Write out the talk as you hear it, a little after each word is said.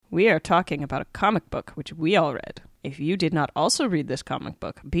we are talking about a comic book which we all read. If you did not also read this comic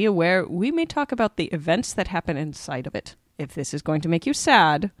book, be aware we may talk about the events that happen inside of it. If this is going to make you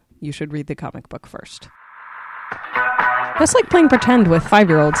sad, you should read the comic book first. That's like playing pretend with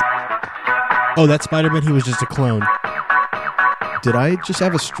 5-year-olds. Oh, that Spider-Man, he was just a clone. Did I just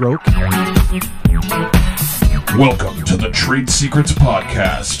have a stroke? Welcome to the Trade Secrets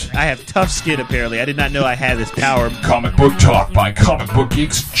Podcast. I have tough skin, apparently. I did not know I had this power. Comic book talk by comic book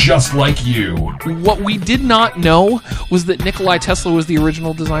geeks just like you. What we did not know was that Nikola Tesla was the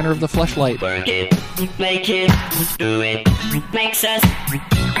original designer of the fleshlight. Work it, make it, do it, makes us.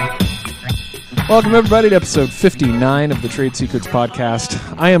 Welcome, everybody, to episode 59 of the Trade Secrets Podcast.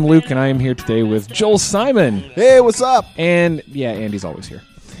 I am Luke, and I am here today with Joel Simon. Hey, what's up? And, yeah, Andy's always here.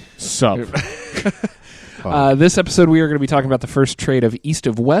 Sup. This episode, we are going to be talking about the first trade of East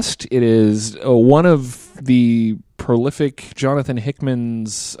of West. It is one of the prolific Jonathan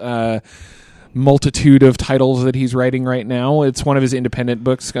Hickman's multitude of titles that he's writing right now. It's one of his independent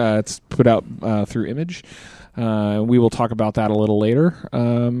books. It's put out through Image. We will talk about that a little later.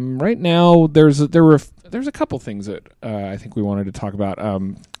 Right now, there's a couple things that I think we wanted to talk about.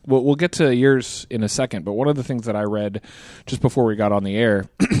 We'll get to yours in a second, but one of the things that I read just before we got on the air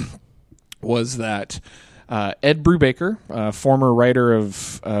was that Ed Brubaker, former writer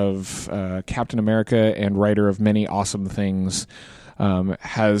of Captain America and writer of many awesome things,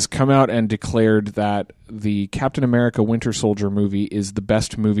 has come out and declared that the Captain America Winter Soldier movie is the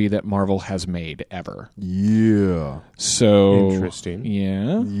best movie that Marvel has made ever. Yeah. So Interesting.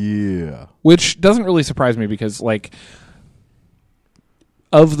 Yeah. Yeah. Which doesn't really surprise me because, like,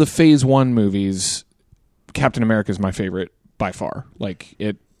 of the Phase 1 movies, Captain America is my favorite by far. Like,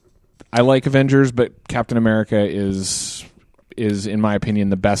 I like Avengers, but Captain America is in my opinion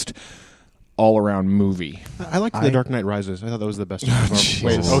the best all-around movie. I liked The Dark Knight Rises. I thought that was the best.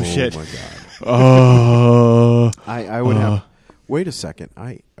 Wait, oh shit. My God. I would have. Wait a second.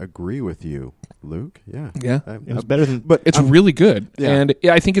 I agree with you, Luke. Yeah. Yeah. It was better than. But It's really good. Yeah. And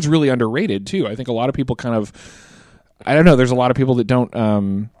I think it's really underrated too. I think a lot of people kind of, I don't know, there's a lot of people that don't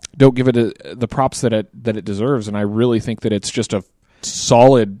give it the props that it deserves, and I really think that it's just a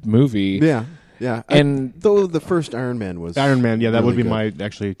solid movie. Yeah. Yeah. And though the first Iron Man was Iron Man, yeah, that would really be good. my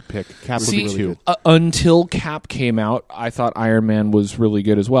actually pick. Cap would See, be really good. Until Cap came out, I thought Iron Man was really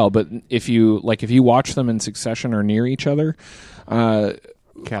good as well. But if you watch them in succession or near each other, Iron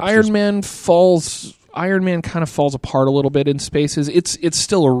Man kind of falls apart a little bit in spaces. It's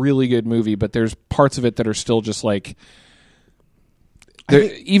still a really good movie, but there's parts of it that are still just like.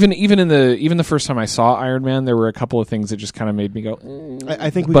 Even the first time I saw Iron Man, there were a couple of things that just kind of made me go. I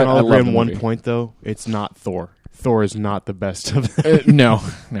think we but can all I agree love on the one movie. point, though. It's not Thor. Thor is not the best of them. No.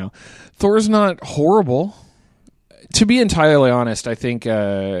 Thor's not horrible. To be entirely honest, I think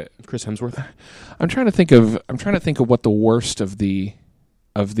Chris Hemsworth. I'm trying to think of what the worst of the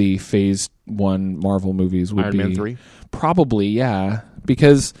Phase 1 Marvel movies would Iron be. Man 3? Probably, yeah,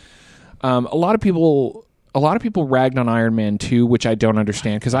 because a lot of people ragged on Iron Man 2, which I don't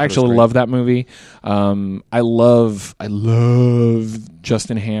understand because I actually love that movie. I love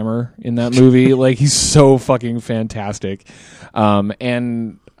Justin Hammer in that movie. Like, he's so fucking fantastic.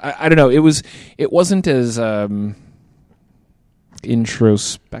 And I don't know, it wasn't as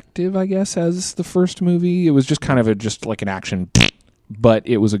introspective, I guess, as the first movie. It was just kind of just like an action, but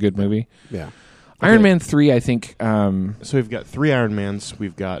it was a good movie. Yeah. Iron Man 3, I think. So we've got 3 Iron Mans.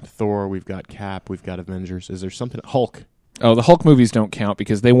 We've got Thor. We've got Cap. We've got Avengers. Is there something? Hulk. Oh, the Hulk movies don't count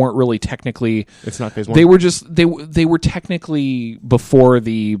because they weren't really technically. It's not Phase 1. They were just they were technically before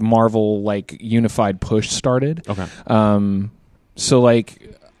the Marvel like unified push started. Okay.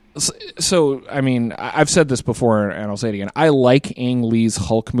 So I mean, I've said this before and I'll say it again. I like Ang Lee's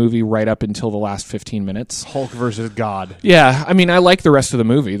Hulk movie right up until the last 15 minutes. Hulk versus God. Yeah, I mean, I like the rest of the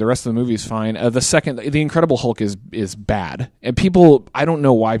movie. The rest of the movie is fine. The Incredible Hulk is bad, and I don't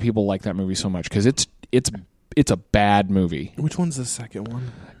know why people like that movie so much because it's a bad movie. Which one's the second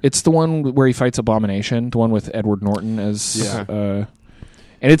one? It's the one where he fights Abomination, the one with Edward Norton as, and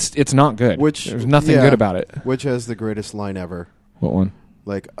it's not good. There's nothing good about it. Which has the greatest line ever? What one?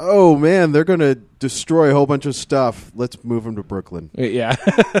 Like, oh man, they're gonna destroy a whole bunch of stuff. Let's move them to Brooklyn. Yeah.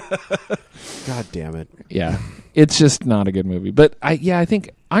 God damn it. Yeah. It's just not a good movie. But I think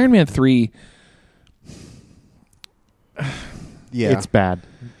Iron Man 3. Yeah, It's bad.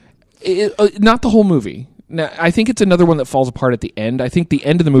 Not the whole movie. Now, I think it's another one that falls apart at the end. I think the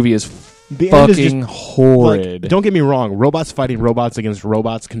end of the movie is The end is fucking just, horrid. Like, don't get me wrong. Robots fighting robots against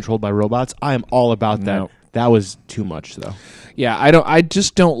robots controlled by robots. I am all about that. No. That was too much, though. Yeah, I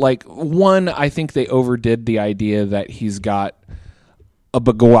just don't like. One, I think they overdid the idea that he's got a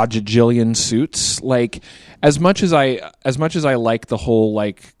bagwajillion suits. Like as much as I like the whole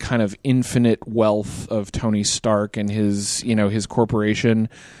like kind of infinite wealth of Tony Stark and his corporation,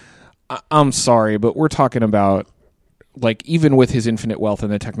 I'm sorry, but we're talking about, like, even with his infinite wealth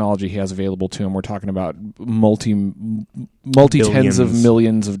and the technology he has available to him, we're talking about multi tens of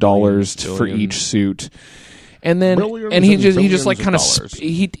millions of dollars for each suit. And then, he just like kind of,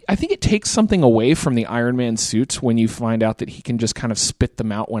 I think it takes something away from the Iron Man suits when you find out that he can just kind of spit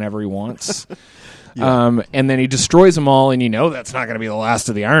them out whenever he wants. And then he destroys them all, and that's not going to be the last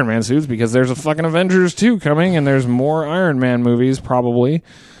of the Iron Man suits because there's a fucking Avengers 2 coming, and there's more Iron Man movies probably.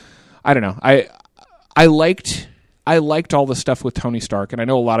 I don't know. I liked all the stuff with Tony Stark, and I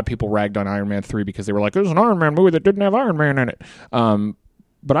know a lot of people ragged on Iron Man 3 because they were like, "There's an Iron Man movie that didn't have Iron Man in it."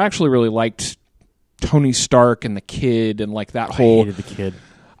 But I actually really liked Tony Stark and the kid and like that whole. I hated the kid.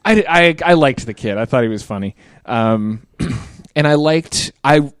 I liked the kid. I thought he was funny. And I liked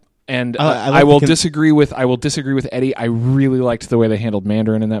I will disagree with Eddie. I really liked the way they handled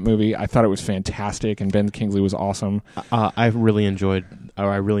Mandarin in that movie. I thought it was fantastic, and Ben Kingsley was awesome. I really enjoyed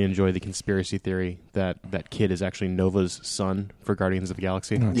the conspiracy theory that kid is actually Nova's son for Guardians of the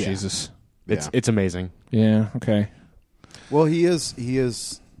Galaxy. Oh, yeah. Jesus, it's amazing. Yeah. Okay. Well, he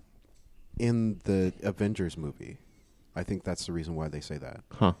is in the Avengers movie. I think that's the reason why they say that.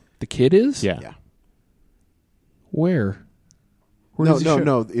 Huh? The kid is? Yeah. Where?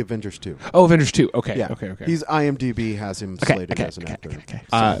 No, the Avengers 2. Oh, Avengers 2. Okay. Yeah. Okay. He's IMDb has him slated as an actor. Okay.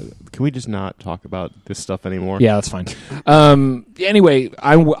 Can we just not talk about this stuff anymore? Yeah, that's fine. Anyway,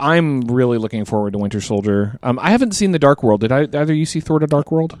 I'm really looking forward to Winter Soldier. I haven't seen The Dark World. Did either you see Thor: The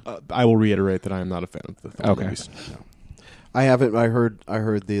Dark World? I will reiterate that I am not a fan of the Thor movies. No. I haven't. I heard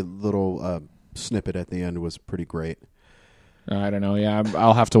the little snippet at the end was pretty great. I don't know. Yeah,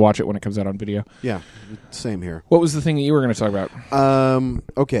 I'll have to watch it when it comes out on video. Yeah, same here. What was the thing that you were going to talk about?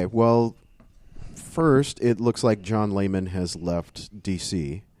 Okay, well, first, it looks like John Layman has left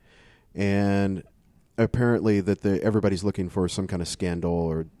DC, and apparently that everybody's looking for some kind of scandal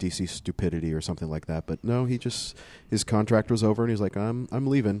or DC stupidity or something like that. But no, his contract was over, and he's like, I'm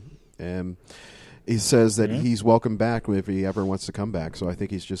leaving, and he says that he's welcome back if he ever wants to come back. So I think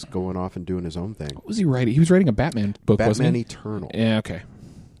he's just going off and doing his own thing. What was he writing? He was writing a Batman book, wasn't he? Batman Eternal. Yeah, okay.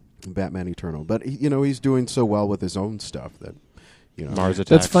 Batman Eternal. But, he's doing so well with his own stuff that, Mars Attacks.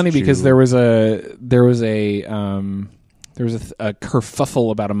 That's funny because there was a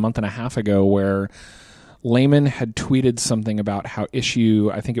kerfuffle about a month and a half ago where Layman had tweeted something about how I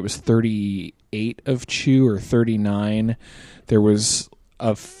think it was 38 of Chew or 39, there was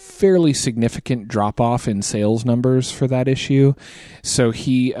a fairly significant drop-off in sales numbers for that issue. So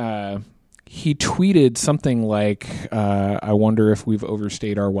he tweeted something like, I wonder if we've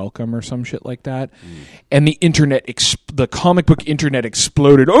overstayed our welcome or some shit like that. And the internet, the comic book internet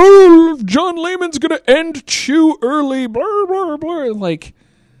exploded. Oh, John Layman's going to end Chew early, blah, blah, blah. Like,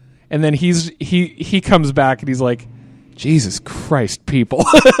 and then he comes back and he's like, Jesus Christ, people.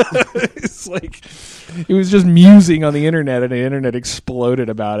 It's like, he was just musing on the internet and the internet exploded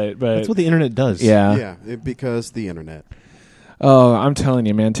about it. But that's what the internet does. Yeah. Yeah, because the internet. Oh, I'm telling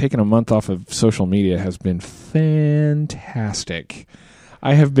you, man, taking a month off of social media has been fantastic.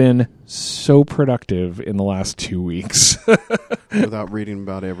 I have been so productive in the last 2 weeks. Without reading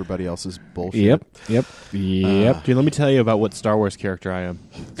about everybody else's bullshit. Yep. Dude, let me tell you about what Star Wars character I am.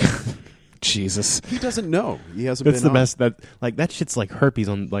 Jesus. He doesn't know. He hasn't That's been the on. best. That shit's like herpes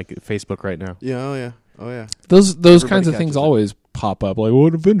on like Facebook right now. Yeah, oh yeah. Those Everybody kinds of things catches it. always pop up. Like,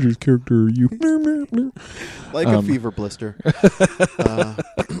 what Avengers character are you? Like a fever blister. What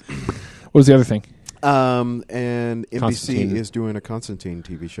was the other thing? And NBC Constantine. is doing a Constantine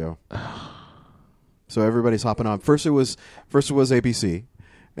TV show. So everybody's hopping on. First it was ABC,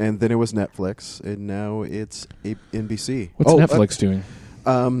 and then it was Netflix, and now it's NBC. What's Netflix doing?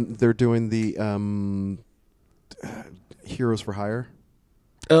 They're doing the Heroes for Hire.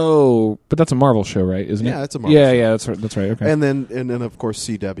 Oh, but that's a Marvel show, right? Isn't it? Yeah, it's a Marvel show. Yeah, that's right. Okay. And then of course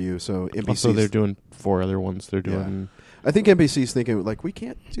CW. So NBC. Also, they're doing 4 other ones. They're doing. I think NBC's thinking like we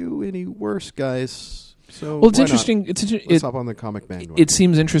can't do any worse, guys. So well, it's why interesting. not? Let's hop on the comic bandwagon. It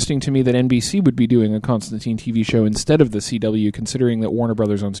seems interesting to me that NBC would be doing a Constantine TV show instead of the CW, considering that Warner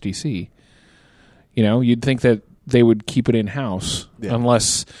Brothers owns DC. You'd think that they would keep it in house, Yeah.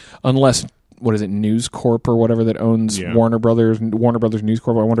 unless what is it, News Corp or whatever that owns Warner Brothers News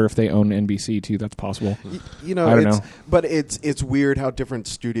Corp. I wonder if they own NBC too. That's possible. You know, I don't know. But it's weird how different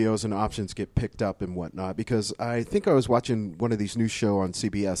studios and options get picked up and whatnot. Because I think I was watching one of these news show on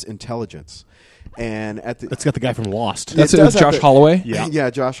CBS, Intelligence, and It's got the guy from Lost. That's it was Josh Holloway. Yeah,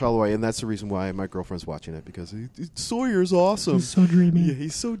 Josh Holloway, and that's the reason why my girlfriend's watching it because Sawyer's awesome. He's so dreamy. Yeah,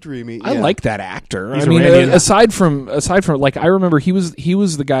 he's so dreamy. I like that actor. He's I mean, Iranian. aside from like I remember he was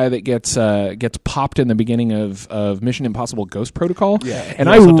the guy that gets popped in the beginning of Mission Impossible: Ghost Protocol. Yeah, and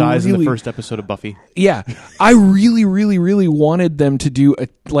he also dies in the first episode of Buffy. Yeah, I really, really, really wanted them to do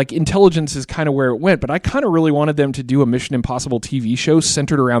Intelligence is kind of where it went, but I kind of really wanted them to do a Mission Impossible TV show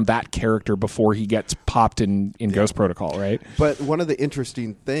centered around that character before he gets popped in Ghost Protocol, right? But one of the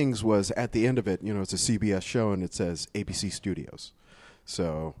interesting things was at the end of it, it's a CBS show and it says ABC Studios.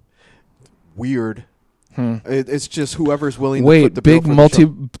 So weird. It's just whoever's willing to put the bill for the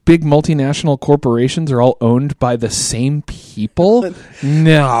show. Big multinational corporations are all owned by the same people?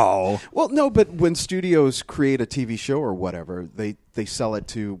 No. Well, no, but when studios create a TV show or whatever, they sell it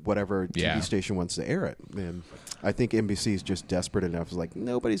to whatever TV station wants to air it. And I think NBC is just desperate enough. It's like,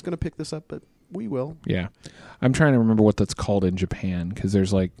 nobody's going to pick this up, but we will. Yeah. I'm trying to remember what that's called in Japan because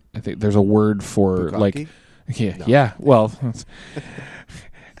there's I think there's a word for Bukkake? Yeah. Well,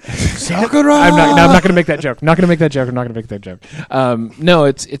 Sakura! I'm not going to make that joke. No,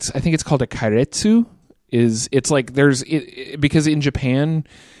 it's I think it's called a kairetsu. It's like because in Japan,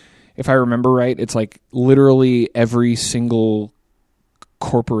 if I remember right, it's like literally every single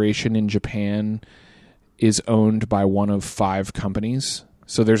corporation in Japan is owned by one of 5 companies.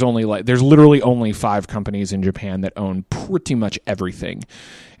 So there's literally only 5 companies in Japan that own pretty much everything.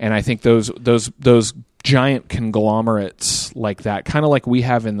 And I think those giant conglomerates like that, kind of like we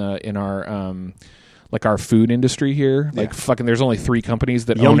have in our like our food industry here, like fucking there's only 3 companies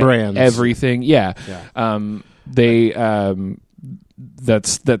that Yum own Brands. everything. Yeah.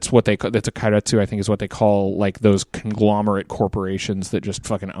 That's what that's a kairetsu, I think, is what they call like those conglomerate corporations that just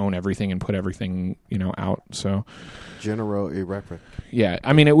fucking own everything and put everything, out. So General Electric. yeah,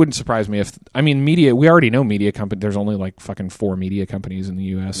 I mean, it wouldn't surprise me media, we already know media company. There's only like fucking 4 media companies in the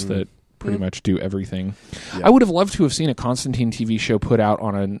US that pretty much do everything. Yeah. I would have loved to have seen a Constantine TV show put out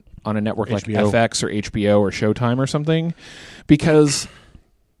on a network like HBO. FX or HBO or Showtime or something, because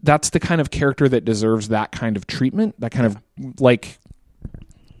that's the kind of character that deserves that kind of treatment, that kind of like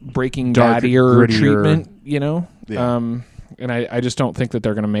Breaking Darker, Bad-ier grittier. treatment, Yeah. and I just don't think that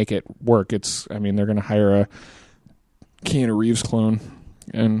they're going to make it work. They're going to hire a Keanu Reeves clone,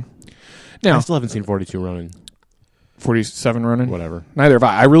 and now I still haven't seen 42 Ronin. 47 Ronin. Whatever. Neither have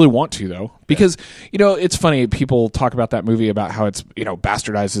I. I really want to though, because it's funny. People talk about that movie about how it's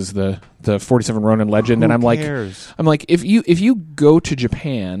bastardizes the 47 Ronin legend, and I'm cares? like, if you go to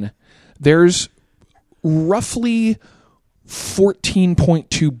Japan, there's roughly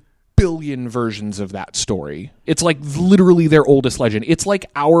 14.2 billion versions of that story. It's like literally their oldest legend. It's like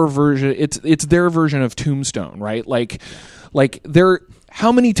our version. It's their version of Tombstone, right? Like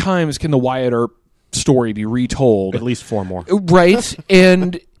how many times can the Wyatt Earp story be retold? At least 4 more. Right?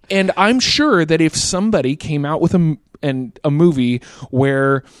 and I'm sure that if somebody came out with a movie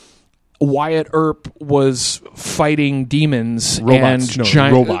where Wyatt Earp was fighting demons Robots. and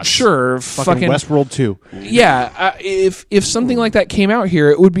No, robots. Sure, Fucking Westworld 2. yeah. If something like that came out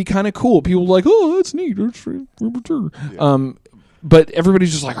here, it would be kind of cool. People were like, oh, that's neat. But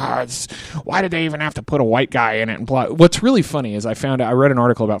everybody's just like, why did they even have to put a white guy in it? And blah. What's really funny is I read an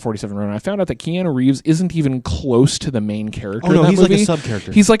article about 47 Ronin. I found out that Keanu Reeves isn't even close to the main character. Oh, no, in that he's movie. like a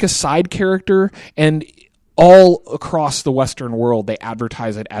sub-character. He's like a side character, and all across the Western world, they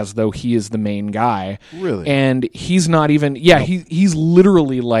advertise it as though he is the main guy. Really? And he's not even. Yeah, he's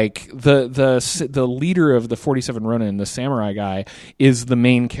literally like the leader of the 47 Ronin, the samurai guy, is the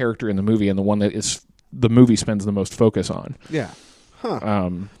main character in the movie, and the one that is the movie spends the most focus on. Yeah. Huh.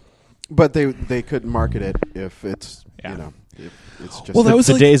 But they couldn't market it if it's it's just Well, that was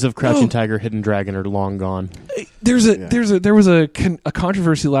the like- days of Crouching no. Tiger, Hidden Dragon are long gone. There was a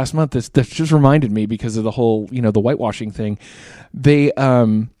controversy last month that just reminded me because of the whole the whitewashing thing. They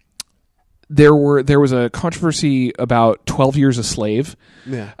there was a controversy about 12 Years a Slave.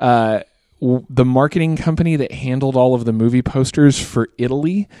 Yeah. The marketing company that handled all of the movie posters for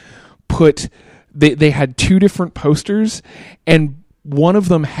Italy they had 2 different posters, and one of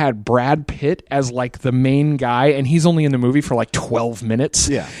them had Brad Pitt as like the main guy, and he's only in the movie for like 12 minutes.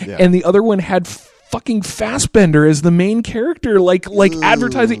 Yeah. And the other one had fucking Fassbender as the main character, like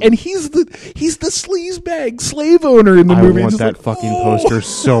advertising, and he's the sleazebag slave owner in the I movie. want Just that like, fucking poster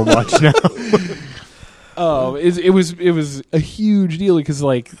so much now. It was a huge deal because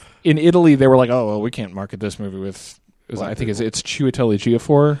like in Italy they were like, oh well, we can't market this movie with. I think it's Chiwetel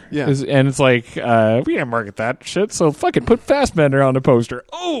Ejiofor. Yeah. And it's like, we can't market that shit, so fucking put Fassbender on the poster.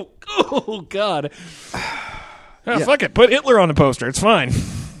 Oh God. Fuck it, put Hitler on the poster. It's fine.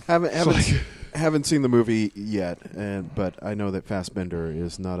 Haven't seen the movie yet, but I know that Fassbender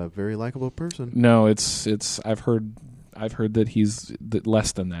is not a very likable person. No, it's. I've heard that he's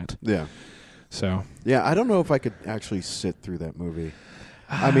less than that. Yeah. So. Yeah, I don't know if I could actually sit through that movie.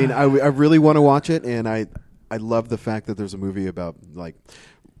 I mean, I really want to watch it, and I love the fact that there's a movie about like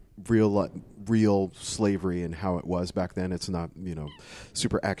real slavery and how it was back then. It's not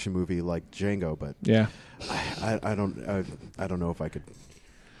super action movie like Django, but yeah, I don't know if I could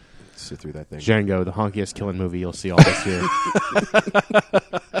sit through that thing. Django, the honkiest killing movie you'll see all this year.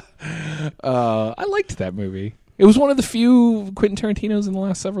 I liked that movie. It was one of the few Quentin Tarantino's in the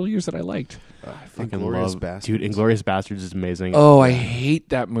last several years that I liked. I fucking Inglourious love Basterds. Dude, Inglourious Basterds is amazing. Oh, I hate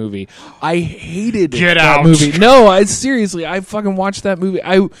that movie. I hated Get that out. movie. No, I seriously, I fucking watched that movie.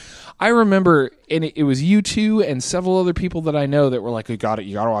 I remember, and it was you two and several other people that I know that were like, you gotta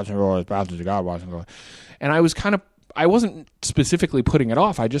watch Inglourious Basterds, you gotta watch Inglourious. And I wasn't specifically putting it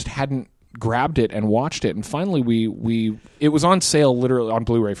off. I just hadn't grabbed it and watched it, and finally it was on sale literally on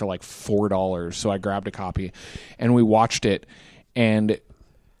Blu-ray for like $4, so I grabbed a copy and we watched it, and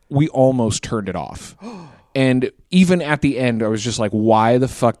we almost turned it off. And even at the end I was just like, why the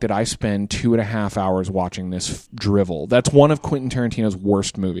fuck did I spend 2.5 hours watching this drivel? That's one of Quentin Tarantino's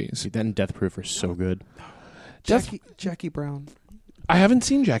worst movies. Dude, that and Death Proof are so good. Jackie Brown. I haven't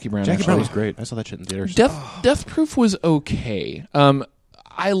seen Jackie Brown. Jackie Brown actually. was great. I saw that shit in theaters. Death Proof was okay.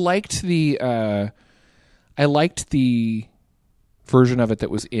 I liked the version of it that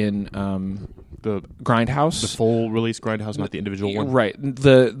was in the Grindhouse. full release Grindhouse, not the individual one. Right.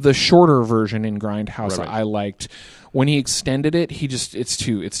 The shorter version in Grindhouse Right. I liked. When he extended it,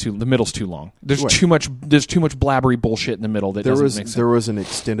 the middle's too long. There's Right. too much blabbery bullshit in the middle that doesn't make sense. There was an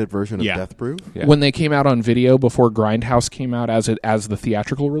extended version of Yeah. Death Proof. Yeah. When they came out on video before Grindhouse came out as the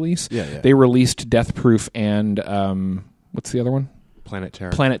theatrical release, Yeah. they released Death Proof and what's the other one? Planet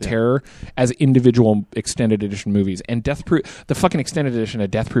Terror. Planet Terror as individual extended edition movies, and Death Proof, the fucking extended edition of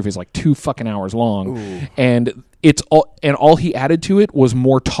Death Proof is like 2 fucking hours long. Ooh. And all he added to it was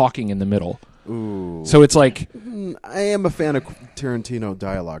more talking in the middle. Ooh. So it's like, I am a fan of Tarantino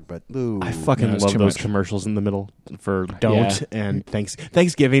dialogue, but I fucking No, it's love too those much. commercials in the middle for Don't Yeah. and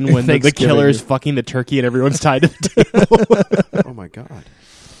Thanksgiving when the Thanksgiving. killer is fucking the turkey and everyone's tied to the table. oh my god,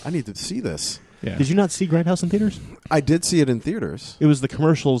 I need to see this. yeah. Did you not see Grindhouse in theaters? I did see it in theaters. It was the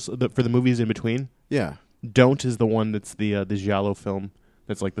commercials for the movies in between. Yeah. Don't is the one that's the Giallo film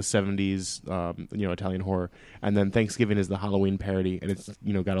that's like the 70s Italian horror, and then Thanksgiving is the Halloween parody, and it's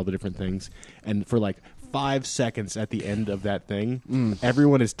got all the different things. And for like 5 seconds at the end of that thing,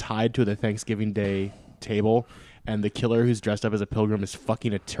 everyone is tied to the Thanksgiving Day table, and the killer who's dressed up as a pilgrim is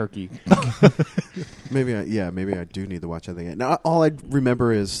fucking a turkey. Maybe I do need to watch that thing. Now, all I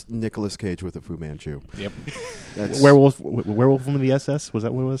remember is Nicolas Cage with a Fu Manchu. Yep. That's Werewolf from the SS, was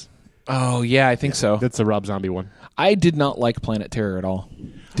that what it was? Oh yeah, I think so. That's the Rob Zombie one. I did not like Planet Terror at all.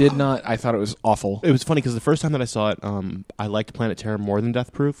 Did not. I thought it was awful. It was funny because the first time that I saw it, I liked Planet Terror more than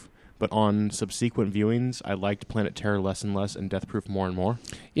Death Proof. But on subsequent viewings, I liked Planet Terror less and less, and Death Proof more and more.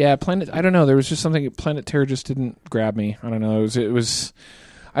 Yeah, I don't know. There was just something. Planet Terror just didn't grab me. I don't know. It was.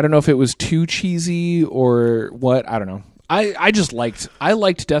 I don't know if it was too cheesy or what. I don't know. I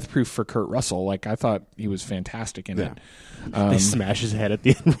liked Death Proof for Kurt Russell. Like, I thought he was fantastic in it. They smash his head at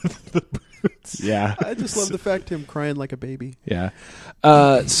the end with the boots. Yeah. I just love the fact him crying like a baby. Yeah.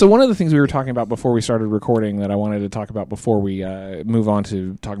 So one of the things we were talking about before we started recording that I wanted to talk about before we move on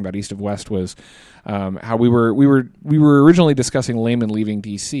to talking about East of West was how we were originally discussing Layman leaving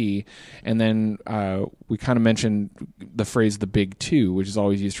DC, and then we kind of mentioned the phrase "the Big Two," which is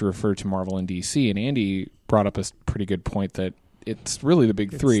always used to refer to Marvel and DC. And Andy brought up a pretty good point that it's really the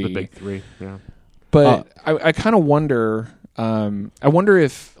Big Three. It's the Big Three, yeah. But I kind of wonder. I wonder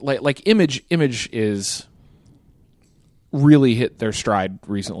if like Image is really hit their stride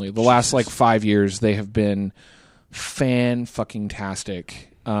recently. The last 5 years, they have been fan-fucking-tastic.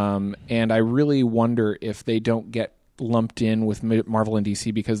 And I really wonder if they don't get lumped in with Marvel and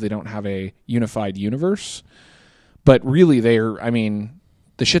DC because they don't have a unified universe. But really, the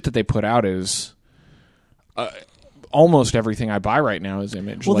shit that they put out is almost everything I buy right now is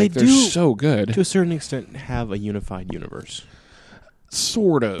Image. Well, they're do, so good. to a certain extent, have a unified universe.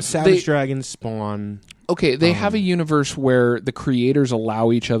 Sort of. Savage Dragon, Spawn. Okay, they have a universe where the creators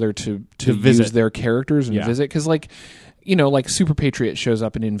allow each other to visit. use their characters and Yeah. visit. Because, like Super Patriot shows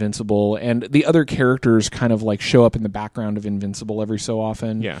up in Invincible, and the other characters kind of like show up in the background of Invincible every so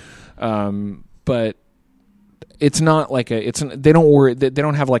often. Yeah. But it's not like they don't worry. They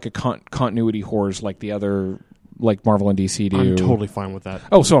don't have like a continuity whores like the other, like Marvel and DC do. I'm totally fine with that.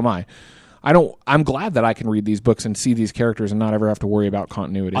 Oh, so am I. I'm glad that I can read these books and see these characters and not ever have to worry about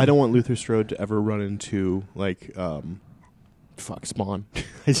continuity. I don't want Luther Strode to ever run into like Spawn.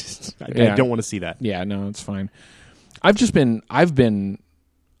 I don't want to see that. Yeah, no, it's fine. I've been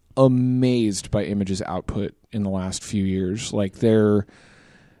amazed by Image's output in the last few years. Like they're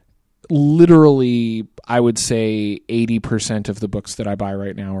literally, I would say 80% of the books that I buy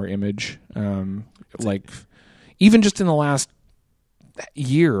right now are Image. Like even just in the last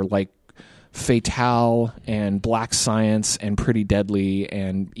year, like Fatale and Black Science and Pretty Deadly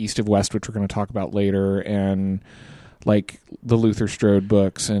and East of West, which we're going to talk about later, and like the Luther Strode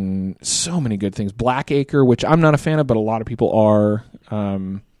books and so many good things. Blackacre, which I'm not a fan of, but a lot of people are.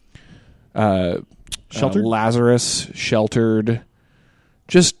 Sheltered? Lazarus, Sheltered.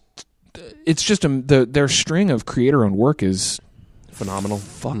 It's just their string of creator-owned work is Phenomenal.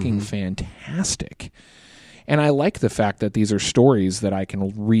 fucking fantastic. And I like the fact that these are stories that I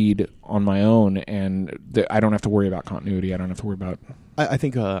can read on my own, and I don't have to worry about continuity. I don't have to worry about... I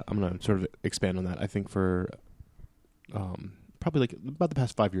think I'm going to sort of expand on that. I think for probably like about the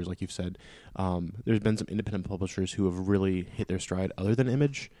past 5 years, like you've said, there's been some independent publishers who have really hit their stride other than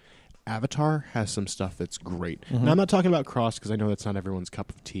Image. Avatar has some stuff that's great. Mm-hmm. Now, I'm not talking about Cross because I know that's not everyone's cup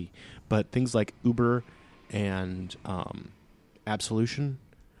of tea, but things like Uber and Absolution,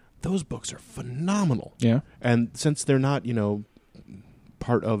 those books are phenomenal. Yeah. And since they're not,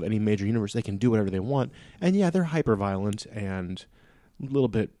 part of any major universe, they can do whatever they want. And yeah, they're hyper violent and a little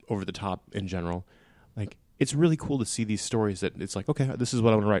bit over the top in general. Like, it's really cool to see these stories that it's like, okay, this is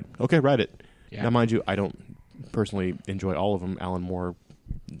what I want to write. Okay, write it. Yeah. Now, mind you, I don't personally enjoy all of them. Alan Moore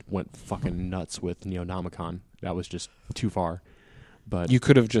went fucking nuts with Neonomicon. That was just too far. But You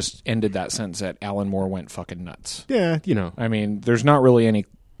could have just ended that sentence at Alan Moore went fucking nuts. yeah, I mean, there's not really any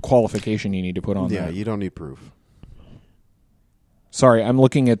qualification you need to put on Yeah, that. you don't need proof. Sorry, I'm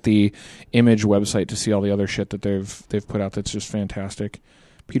looking at the Image website to see all the other shit that they've put out that's just fantastic.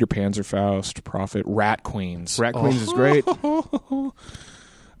 Peter Panzerfaust, Prophet, Rat Queens. Rat Queens is great. The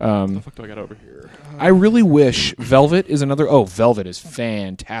fuck do I got over here? I really wish Velvet is another. Oh, Velvet is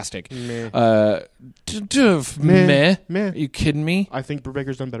fantastic. Meh. Meh. Meh. Are you kidding me? I think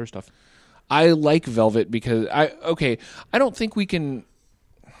Brubaker's done better stuff. I like Velvet because I don't think we can.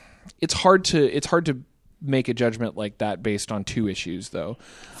 It's hard to make a judgment like that based on two issues, though.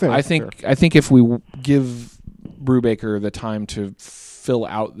 Fair, I think if we give Brubaker the time to fill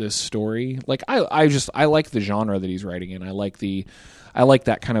out this story, like I like the genre that he's writing in. I like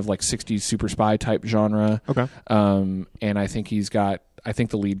that kind of like 60s super spy type genre. Okay. And I think I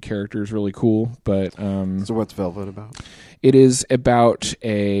think the lead character is really cool, but So what's Velvet about? it is about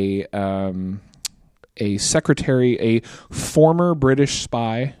a secretary, a former British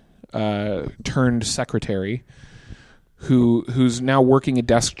spy turned secretary who's now working a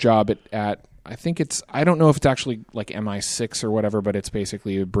desk job at I don't know if it's actually like MI6 or whatever, but it's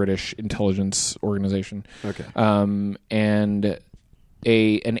basically a British intelligence organization. Okay. And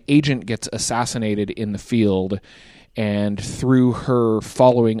an agent gets assassinated in the field, and through her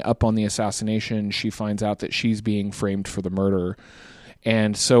following up on the assassination, she finds out that she's being framed for the murder.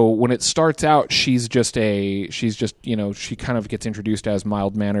 And so when it starts out, she kind of gets introduced as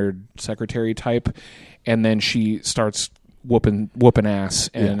mild-mannered secretary type, and then she starts whooping ass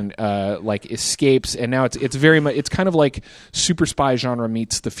and like escapes, and now it's very much, it's kind of like super spy genre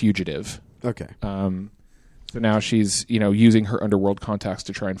meets The Fugitive. Okay. So now she's using her underworld contacts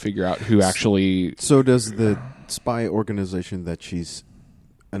to try and figure out who actually. So does the spy organization that she's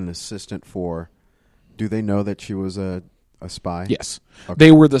an assistant for, do they know that she was a spy? Yes, Okay.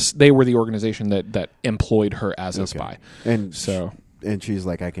 they were the organization that employed her as a spy. And So and she's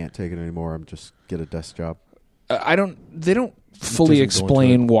like, I can't take it anymore. I'm just get a desk job. they don't fully Doesn't go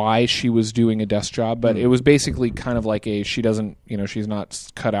explain into why she was doing a desk job, but it was basically kind of like she doesn't, she's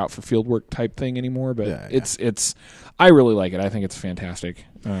not cut out for field work type thing anymore. But Yeah. it's I really like it. I think it's fantastic.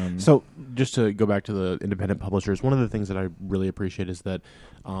 So, just to go back to the independent publishers, one of the things that I really appreciate is that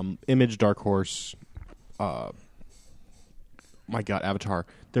Image, Dark Horse, my God, Avatar,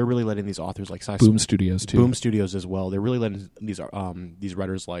 they're really letting these authors like Boom Studios too. Boom Studios as well. They're really letting these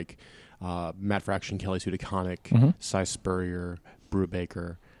writers like Matt Fraction, Kelly Sue DeConnick, Cy Spurrier,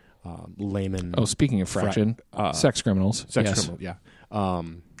 Brubaker, Lehman. Oh, speaking of Fraction, sex criminals. Sex Yes. Criminal, yeah.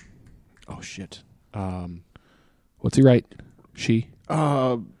 Oh shit. What's he write? She.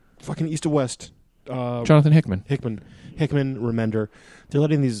 Fucking East to West. Jonathan Hickman. Hickman, Remender. They're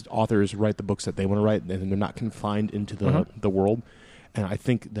letting these authors write the books that they want to write, and they're not confined into the world. And I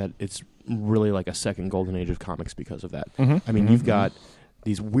think that it's really like a second golden age of comics because of that. I mean, you've got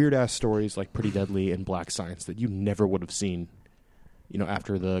these weird-ass stories like Pretty Deadly and Black Science that you never would have seen,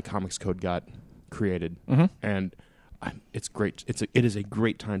 after the Comics Code got created. And it's great. It is a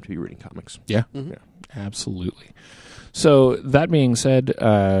great time to be reading comics. Yeah, absolutely. So that being said,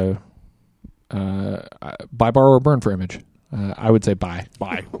 buy, borrow, or burn for Image. I would say buy.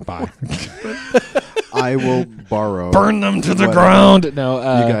 I will borrow. Burn them to the ground. No,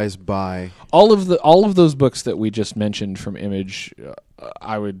 you guys buy all of those books that we just mentioned from Image.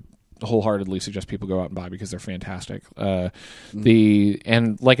 I would wholeheartedly suggest people go out and buy because they're fantastic.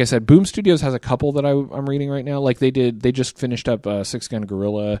 And like I said, Boom Studios has a couple that I'm reading right now. Like they just finished up Six Gun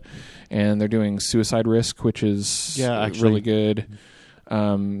Gorilla, and they're doing Suicide Risk, which is really good.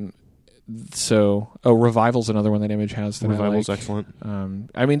 So, Revival's another one that Image has. That Revival's I like. excellent.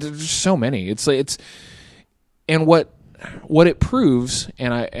 I mean, there's so many. It's and what it proves,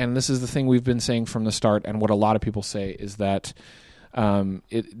 and this is the thing we've been saying from the start, and what a lot of people say is that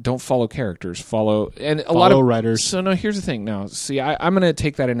don't follow characters, follow lot of writers. So no, here's the thing. Now, see, I'm going to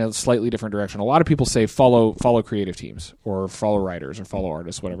take that in a slightly different direction. A lot of people say follow creative teams, or follow writers, or follow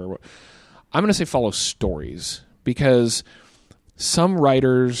artists, whatever. I'm going to say follow stories, because some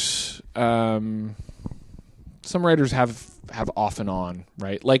writers have off and on,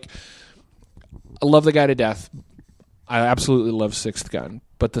 right? Like, I love the guy to death. I absolutely love Sixth Gun,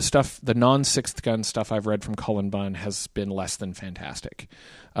 but the non-Sixth Gun stuff I've read from Cullen Bunn has been less than fantastic.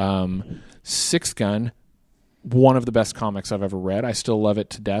 Sixth Gun, one of the best comics I've ever read. I still love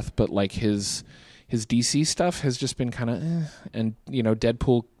it to death, but like his DC stuff has just been kind of and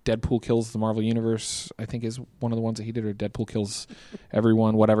Deadpool Kills the Marvel Universe, I think, is one of the ones that he did, or Deadpool Kills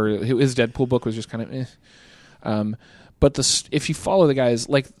Everyone, whatever. His Deadpool book was just kind of but if you follow the guys,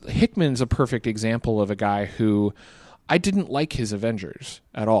 like Hickman's a perfect example of a guy who I didn't like his Avengers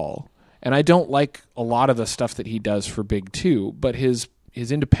at all, and I don't like a lot of the stuff that he does for Big Two, but his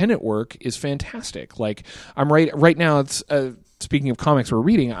independent work is fantastic. Like I'm right now, it's speaking of comics we're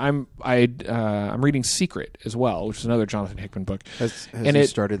reading, I'm reading Secret as well, which is another Jonathan Hickman book. Has he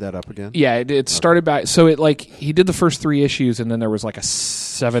started that up again? Yeah, it started back. So it like he did the first 3 issues, and then there was like a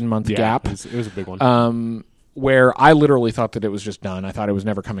 7-month gap. It was a big one. Where I literally thought that it was just done. I thought it was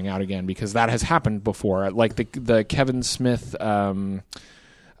never coming out again, because that has happened before. Like the Kevin Smith. I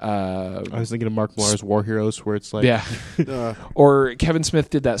was thinking of Mark Millar's War Heroes, where it's like, or Kevin Smith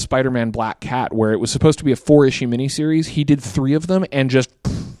did that Spider-Man Black Cat, where it was supposed to be a 4-issue miniseries. He did 3 of them, and the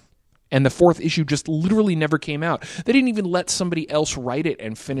 4th issue just literally never came out. They didn't even let somebody else write it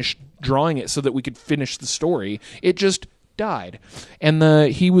and finish drawing it so that we could finish the story. It just died.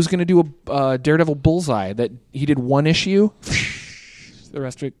 And he was going to do a Daredevil Bullseye that he did 1 issue. The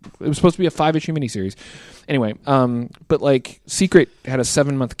rest of it was supposed to be a 5-issue miniseries. Anyway, but like Secret had a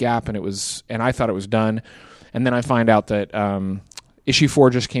 7-month gap, and I thought it was done. And then I find out that issue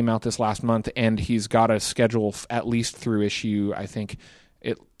 4 just came out this last month, and he's got a schedule at least through issue, I think,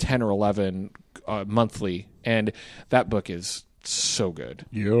 10 or 11 monthly, and that book is so good.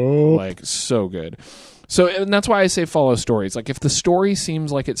 Like, so good. So, and that's why I say follow stories. Like, if the story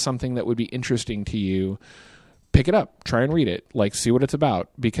seems like it's something that would be interesting to you, pick it up, try and read it, like, see what it's about.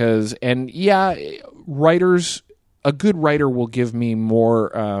 Because, and yeah, a good writer will give me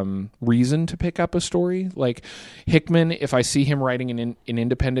more reason to pick up a story. Like Hickman, if I see him writing an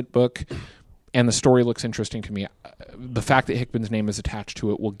independent book and the story looks interesting to me, the fact that Hickman's name is attached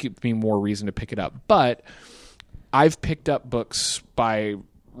to it will give me more reason to pick it up. But I've picked up books by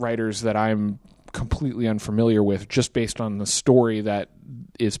writers that I'm completely unfamiliar with just based on the story that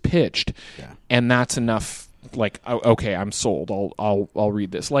is pitched, and that's enough. Like, okay, I'm sold. I'll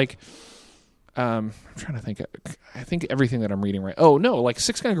read this. Like, I'm trying to think. I think everything that I'm reading right. Oh no, like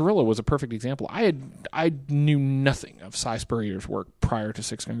Six Gun Gorilla was a perfect example. I knew nothing of Cy Spurrier's work prior to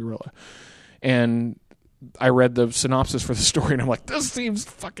Six Gun Gorilla, and I read the synopsis for the story, and I'm like, this seems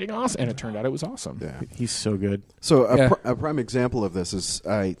fucking awesome. And it turned out it was awesome. Yeah. He's so good. So a prime example of this is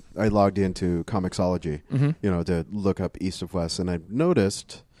I logged into Comixology, to look up East of West, and I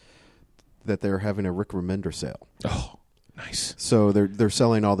noticed that they're having a Rick Remender sale. Oh, nice. So they're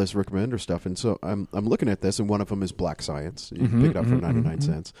selling all this Rick Remender stuff, and so I'm looking at this, and one of them is Black Science. You can pick it up for 99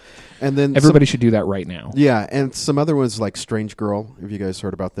 cents. And then everybody should do that right now. Yeah, and some other ones like Strange Girl. Have you guys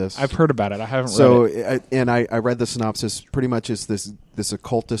heard about this? I've heard about it. I haven't read it. I read the synopsis. Pretty much it's this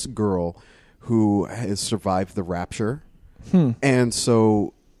occultist girl who has survived the rapture. And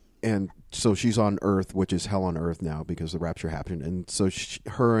so she's on Earth, which is hell on Earth now because the rapture happened. And so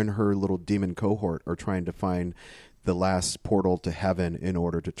her and her little demon cohort are trying to find the last portal to heaven in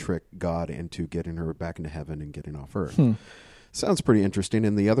order to trick God into getting her back into heaven and getting off Earth. Sounds pretty interesting.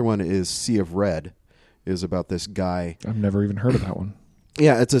 And the other one is Sea of Red, is about this guy. I've never even heard of that one.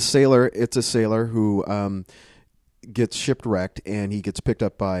 Yeah, it's a sailor. It's a sailor who gets shipwrecked, and he gets picked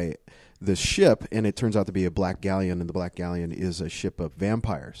up by the ship, and it turns out to be a black galleon, and the black galleon is a ship of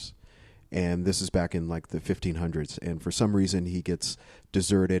vampires. And this is back in like the 1500s, and for some reason he gets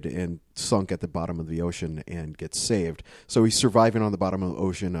deserted and sunk at the bottom of the ocean and gets saved. So he's surviving on the bottom of the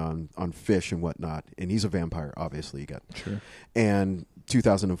ocean on fish and whatnot, and he's a vampire, obviously. Sure. And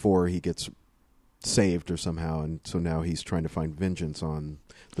 2004 he gets saved or somehow, and so now he's trying to find vengeance on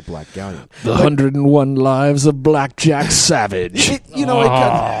the black galleon. The 101 Lives of Blackjack Savage.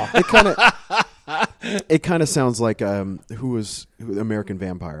 It kind of sounds like who American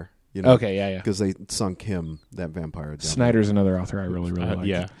Vampire. Okay, yeah. Because they sunk him, that vampire. Down Snyder's another author I really like.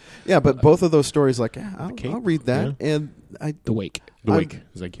 Yeah, but both of those stories, like, I'll read that. Yeah. And The Wake. The Wake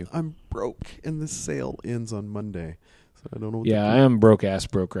is like you. I'm broke, and the sale ends on Monday, so I don't know what Yeah, to do. I am broke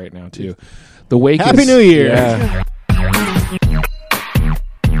right now, too. The Wake Happy New Year! Yeah.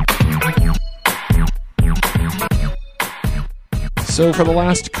 So for the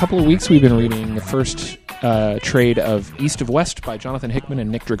last couple of weeks, we've been reading the first trade of East of West by Jonathan Hickman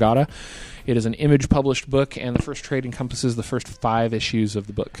and Nick Dragata. It is an Image-published book, and the first trade encompasses the first 5 issues of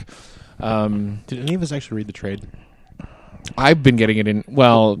the book. Did any of us actually read the trade? I've been getting it in...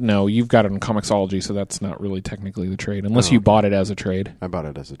 Well, no, you've got it in Comixology, so that's not really technically the trade, unless you bought it as a trade. I bought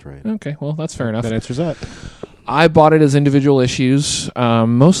it as a trade. Okay, well, that's fair enough. That answers that. I bought it as individual issues.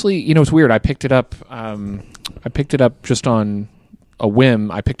 Mostly, it's weird. I picked it up just on a whim.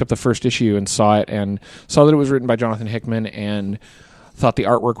 I picked up the first issue and saw it, and saw that it was written by Jonathan Hickman, and thought the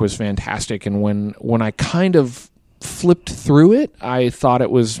artwork was fantastic. And when I kind of flipped through it, I thought it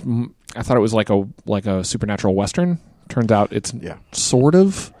was like a supernatural Western. Turns out it's sort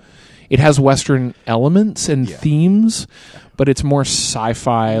of. It has Western elements and themes, but it's more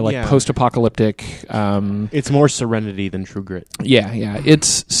sci-fi, post-apocalyptic. It's more Serenity than True Grit. Yeah.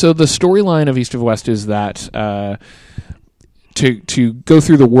 So the storyline of East of West is that to go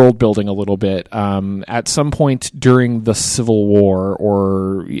through the world building a little bit, at some point during the Civil War,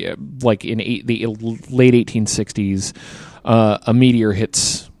 or like in the late 1860s, a meteor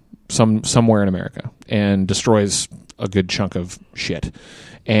hits somewhere in America and destroys a good chunk of shit.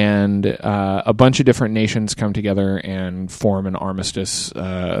 And a bunch of different nations come together and form an armistice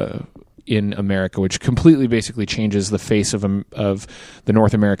in America, which completely basically changes the face of the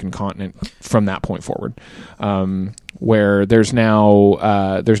North American continent from that point forward. Where there's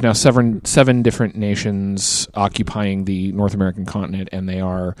now 7 different nations occupying the North American continent, and they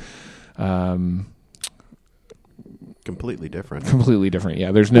are Completely different.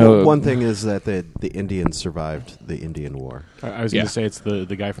 Yeah, there's no... One thing is that the Indians survived the Indian War. I was going to say it's the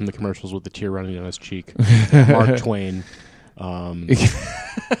guy from the commercials with the tear running down his cheek. Mark Twain. Anton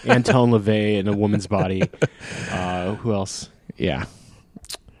LaVey in a woman's body. Who else? Yeah.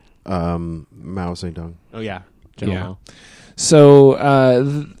 Mao Zedong. Oh, yeah. General Mao. So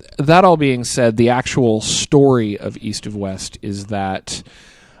that all being said, the actual story of East of West is that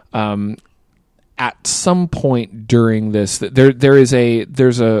at some point during this, there's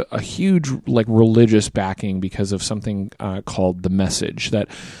a huge religious backing because of something called the Message. That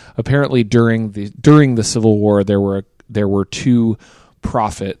apparently during the Civil War there were 2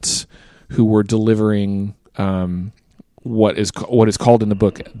 prophets who were delivering what is called in the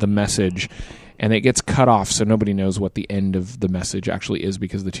book the Message, and it gets cut off, so nobody knows what the end of the message actually is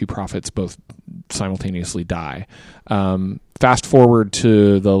because the 2 prophets both simultaneously die. Fast forward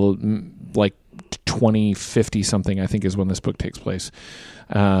to the 2050 something, I think, is when this book takes place,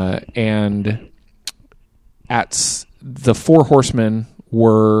 and at the 4 horsemen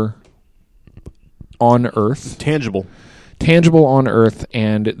were on Earth, tangible on Earth,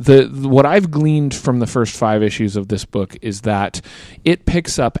 and what I've gleaned from the first 5 issues of this book is that it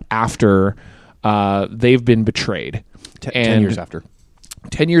picks up after they've been betrayed. 10 years after.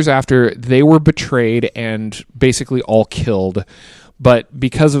 10 years after they were betrayed and basically all killed. But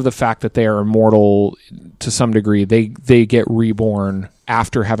because of the fact that they are immortal to some degree, they get reborn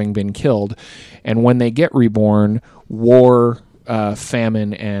after having been killed. And when they get reborn, war,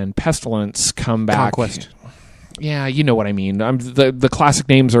 famine, and pestilence come back. Conquest. Yeah, you know what I mean. The classic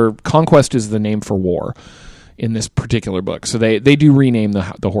names are... Conquest is the name for war in this particular book. So they do rename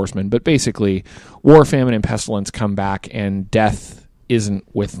the horsemen. But basically, war, famine, and pestilence come back, and death isn't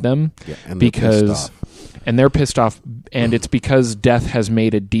with them. Yeah, and because... and they're pissed off, and it's because Death has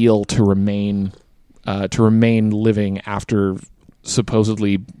made a deal to remain living after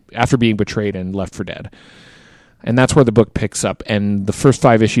being betrayed and left for dead. And that's where the book picks up. And the first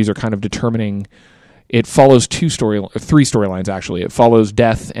 5 issues are kind of determining. It follows 3 storylines actually. It follows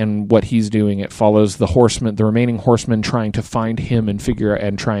Death and what he's doing. It follows the remaining horsemen trying to find him and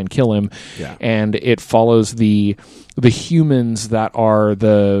try and kill him. Yeah. And it follows the humans that are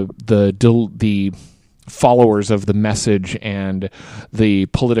the followers of the message and the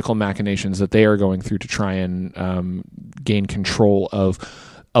political machinations that they are going through to try and gain control of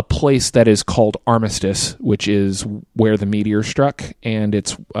a place that is called Armistice, which is where the meteor struck, and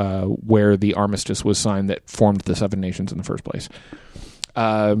it's where the armistice was signed that formed the 7 nations in the first place.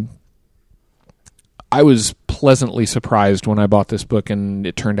 I was pleasantly surprised when I bought this book, and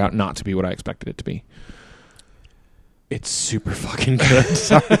it turned out not to be what I expected it to be. It's super fucking good.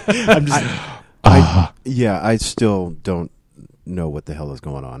 Sorry. I'm just... I still don't know what the hell is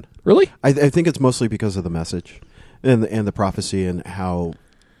going on. Really? I think it's mostly because of the message and the prophecy and how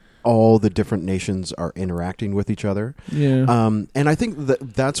all the different nations are interacting with each other. Yeah. And I think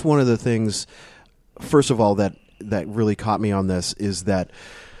that's one of the things, first of all, that really caught me on this is that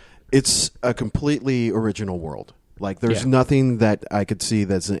it's a completely original world. Like, there's nothing that I could see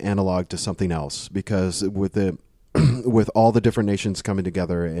that's an analog to something else, because with with all the different nations coming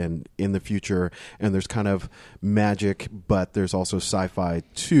together and in the future, and there's kind of magic, but there's also sci-fi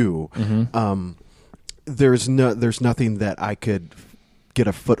too. Mm-hmm. There's nothing that I could get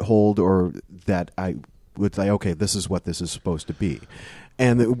a foothold, or that I would say, okay, this is what this is supposed to be.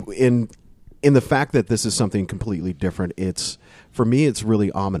 And in the fact that this is something completely different, for me, it's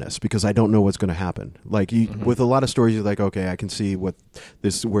really ominous, because I don't know what's going to happen. Like, with a lot of stories, you're like, okay, I can see where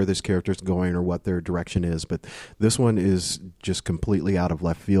this character's going or what their direction is, but this one is just completely out of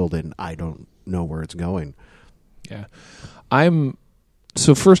left field, and I don't know where it's going. Yeah.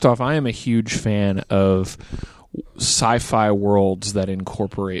 So first off, I am a huge fan of sci-fi worlds that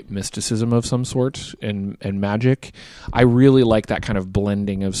incorporate mysticism of some sort and magic. I really like that kind of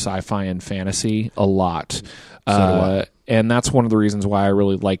blending of sci-fi and fantasy a lot. So do I. And that's one of the reasons why I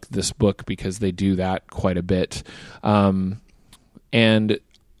really like this book, because they do that quite a bit. And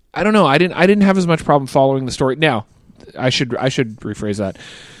I don't know, I didn't have as much problem following the story. Now, I should rephrase that.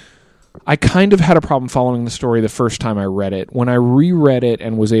 I kind of had a problem following the story the first time I read it. When I reread it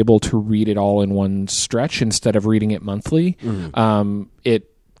and was able to read it all in one stretch instead of reading it monthly, it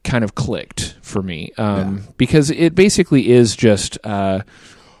kind of clicked for me, because it basically is just the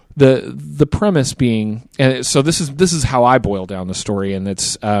premise being. And so this is how I boil down the story, and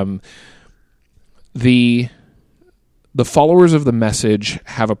it's the followers of the message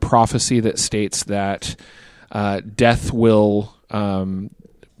have a prophecy that states that Death will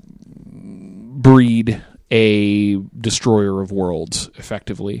breed a destroyer of worlds,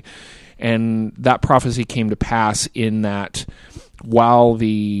 effectively. And that prophecy came to pass in that while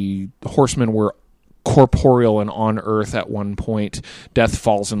the horsemen were corporeal and on Earth at one point, Death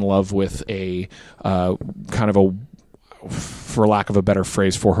falls in love with a kind of a, for lack of a better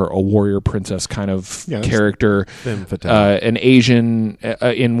phrase for her, a warrior princess kind of character, an Asian,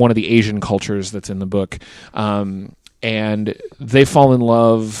 in one of the Asian cultures that's in the book. And they fall in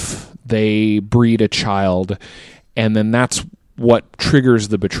love, they breed a child, and then that's what triggers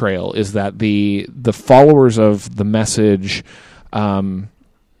the betrayal, is that the followers of the message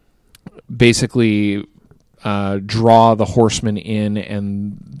basically draw the horsemen in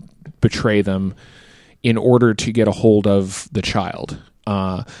and betray them in order to get a hold of the child.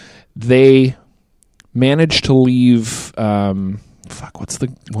 They manage to leave... what's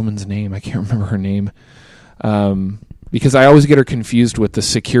the woman's name? I can't remember her name. Because I always get her confused with the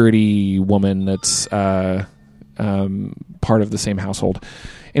security woman that's part of the same household.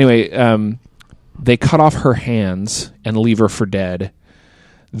 Anyway, they cut off her hands and leave her for dead.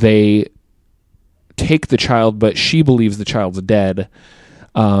 They take the child, but she believes the child's dead.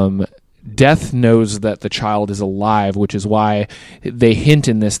 Death knows that the child is alive, which is why they hint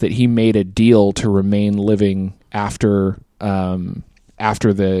in this that he made a deal to remain living after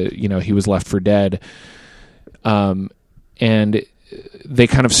he was left for dead. And they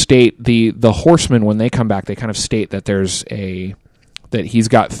kind of state the horsemen, when they come back, they kind of state that that he's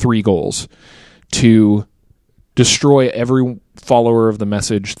got 3 goals: to destroy every follower of the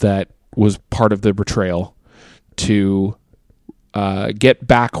message that was part of the betrayal, to get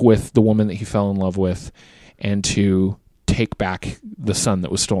back with the woman that he fell in love with, and to take back the son that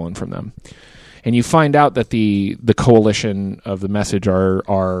was stolen from them. And you find out that the coalition of the message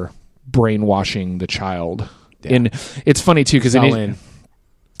are brainwashing the child. Yeah. And it's funny too, because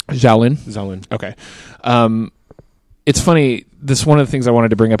Xiaolin. Zalin. Okay. It's funny. This one of the things I wanted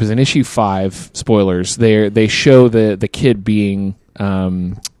to bring up is in issue 5. Spoilers. They show the kid being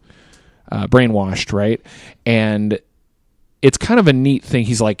brainwashed, right? And it's kind of a neat thing.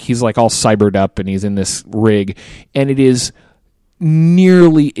 He's like all cybered up, and he's in this rig, and it is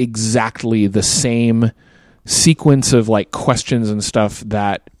nearly exactly the same sequence of like questions and stuff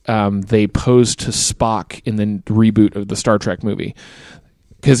that they posed to Spock in the reboot of the Star Trek movie.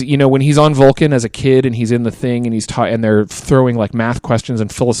 Because, you know, when he's on Vulcan as a kid and he's in the thing and and they're throwing like math questions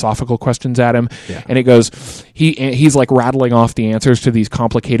and philosophical questions at him, and it goes, he's like rattling off the answers to these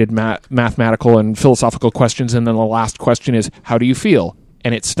complicated mathematical and philosophical questions, and then the last question is, how do you feel?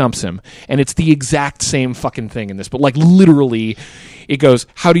 And it stumps him. And it's the exact same fucking thing in this, but like literally it goes,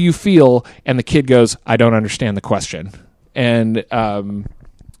 how do you feel? And the kid goes, I don't understand the question. And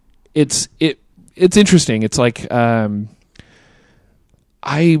it's interesting. It's like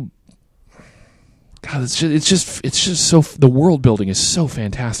it's just so, the world building is so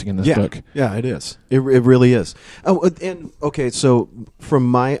fantastic in this book. Yeah, it is. It really is. Oh, and okay, so from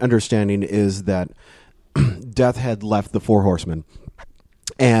my understanding is that Death had left the Four Horsemen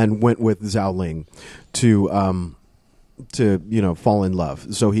and went with Zhao Ling to fall in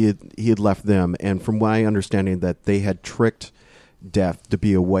love. So he had left them, and from my understanding that they had tricked Death to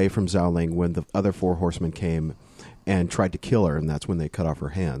be away from Zhao Ling when the other Four Horsemen came and tried to kill her, and that's when they cut off her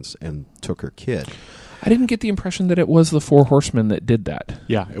hands and took her kid. I didn't get the impression that it was the Four Horsemen that did that.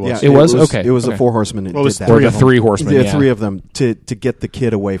 Yeah, it was. It was? Okay. It was Okay. the Four Horsemen that Well, it was did that. Or Three the of them. 3 Horsemen. The yeah. 3 of them to get the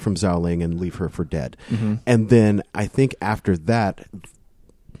kid away from Zhao Ling and leave her for dead. Mm-hmm. And then I think after that,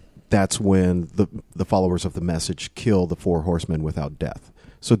 that's when the followers of the message kill the Four Horsemen without Death.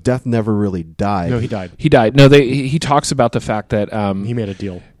 So Death never really died. No, he died. He died. No, he talks about the fact that He made a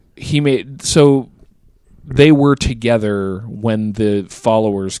deal. so they were together when the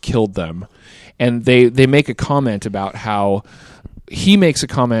followers killed them, and they make a comment about how he makes a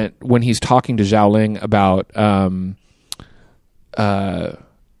comment when he's talking to Zhao Ling about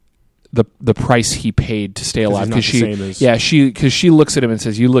the price he paid to stay alive, he's not the same as- because she looks at him and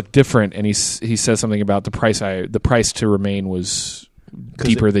says, "You look different," and he says something about the price to remain was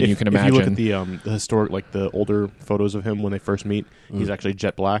deeper than you can imagine. If you look at the historic, like the older photos of him when they first meet, he's actually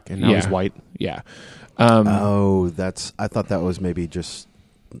jet black, and now Yeah. he's white. Yeah. I thought that was maybe just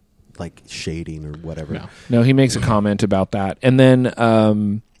like shading or whatever. No, he makes a comment about that, and then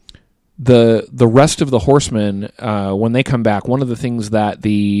the rest of the horsemen, when they come back, one of the things that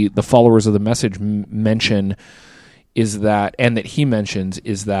the followers of the message mention is that, and that he mentions,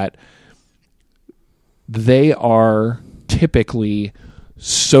 is that they are typically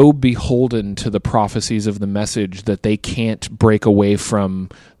so beholden to the prophecies of the message that they can't break away from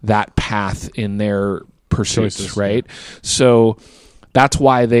that path in their pursuits, Choices, right? So that's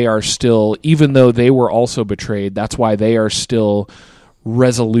why they are still, even though they were also betrayed, that's why they are still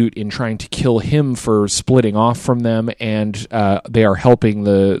resolute in trying to kill him for splitting off from them, and they are helping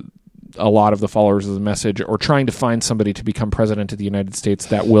a lot of the followers of the message, or trying to find somebody to become president of the United States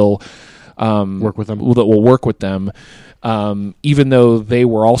that will Work with them. that will work with them, even though they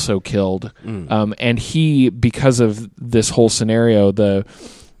were also killed. And he, because of this whole scenario,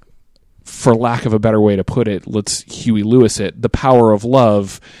 for lack of a better way to put it, let's Huey Lewis it, the power of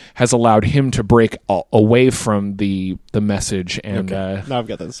love has allowed him to break away from the message. And Now I've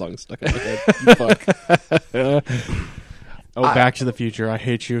got that song stuck in my head. You fuck. Back to the Future. I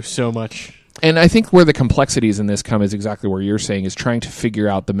hate you so much. And I think where the complexities in this come is exactly where you're saying, is trying to figure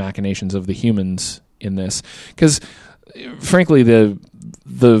out the machinations of the humans in this. Because, frankly, the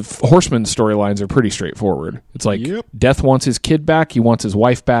Horseman storylines are pretty straightforward. It's like, Yep. Death wants his kid back, he wants his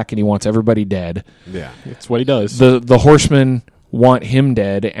wife back, and he wants everybody dead. Yeah. It's what he does. The Horsemen want him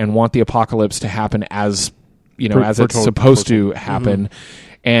dead and want the apocalypse to happen as as it's supposed to happen.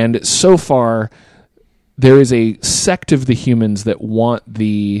 And so far, there is a sect of the humans that want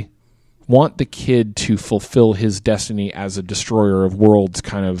the kid to fulfill his destiny as a destroyer of worlds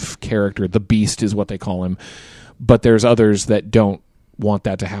kind of character. The Beast is what they call him. But there's others that don't want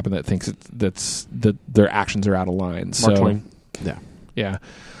that to happen, that thinks that their actions are out of line. Mark Twain. Yeah.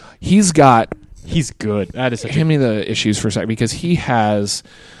 He's got... He's good. That is such Hand me the issues for a second, because he has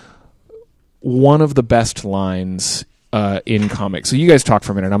one of the best lines in comics. So you guys talk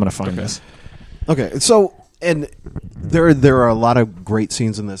for a minute. I'm going to find this. Okay, so and there are a lot of great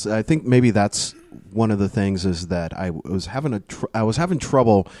scenes in this. I think maybe that's one of the things, is that I was having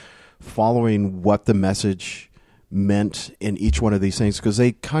trouble following what the message meant in each one of these things, because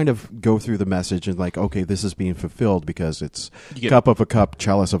they kind of go through the message and like, okay, this is being fulfilled because it's cup of a cup,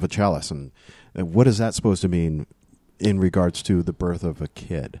 chalice of a chalice, and what is that supposed to mean in regards to the birth of a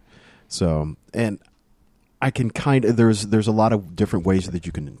kid. So, and I can there's a lot of different ways that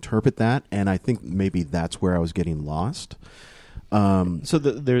you can interpret that, and I think maybe that's where I was getting lost. So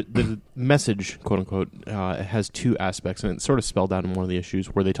the message, quote unquote, has two aspects, and it's sort of spelled out in one of the issues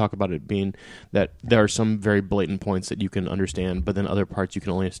where they talk about it being that there are some very blatant points that you can understand, but then other parts you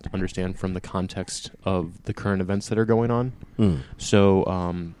can only understand from the context of the current events that are going on. So,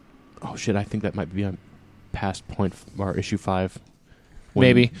 oh shit, I think that might be a past point or issue 5.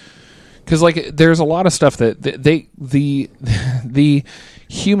 Maybe. Because there's a lot of stuff that the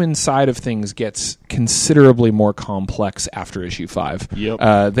human side of things gets considerably more complex after issue 5.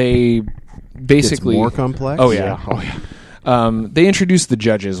 Yep. They basically It's more complex? Oh yeah. They introduced the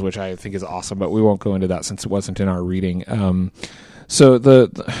judges, which I think is awesome, but we won't go into that since it wasn't in our reading. So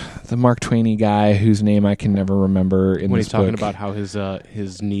the Mark Twain guy whose name I can never remember in when this he's talking book. about how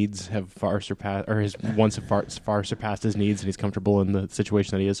his needs have far surpassed, or his wants have far surpassed his needs, and he's comfortable in the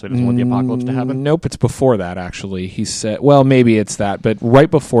situation that he is, so he doesn't want the apocalypse to happen. Nope, it's before that, actually. He said, well, maybe it's that, but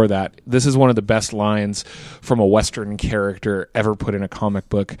right before that, this is one of the best lines from a Western character ever put in a comic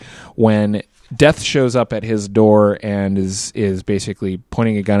book, when Death shows up at his door and is basically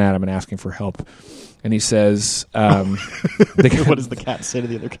pointing a gun at him and asking for help. And he says, What does the cat say to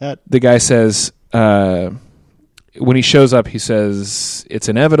the other cat? The guy says, when he shows up, he says, "It's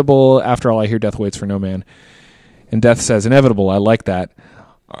inevitable. After all, I hear death waits for no man." And Death says, "Inevitable, I like that.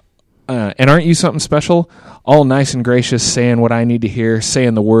 And aren't you something special? All nice and gracious, saying what I need to hear,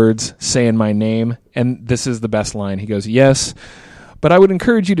 saying the words, saying my name." And this is the best line. He goes, "Yes, but I would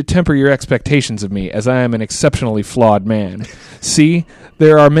encourage you to temper your expectations of me, as I am an exceptionally flawed man. See,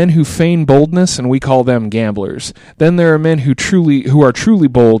 there are men who feign boldness, and we call them gamblers. Then there are men who are truly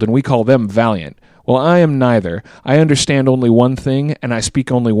bold, and we call them valiant. Well, I am neither. I understand only one thing, and I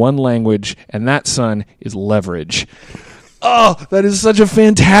speak only one language, and that, son, is leverage." Oh, that is such a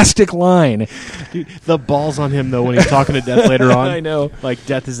fantastic line. Dude, the balls on him, though, when he's talking to Death later on. I know. Like,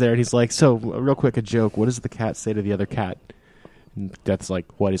 Death is there, and he's like, "So, real quick, a joke. What does the cat say to the other cat?" And Death's like,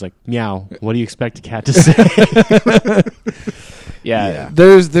 "What?" He's like, "Meow. What do you expect a cat to say?" Yeah,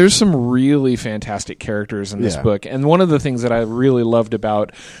 there's some really fantastic characters in this Yeah. book, and one of the things that I really loved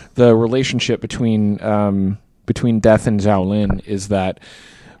about the relationship between Death and Zhao Lin is that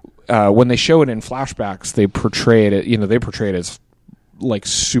when they show it in flashbacks, they portray it as like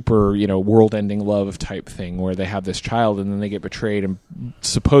super, world-ending love type thing, where they have this child and then they get betrayed and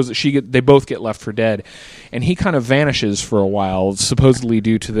they both get left for dead, and he kind of vanishes for a while, supposedly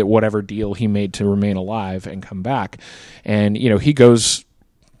due to whatever deal he made to remain alive and come back, and he goes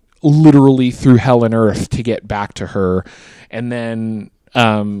literally through hell and earth to get back to her, and then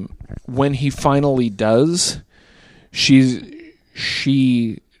when he finally does,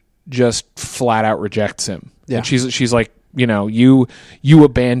 she just flat out rejects him. Yeah. And she's like, you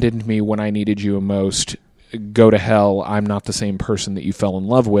abandoned me when I needed you most. Go to hell. I'm not the same person that you fell in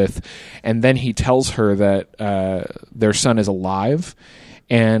love with. And then he tells her that their son is alive,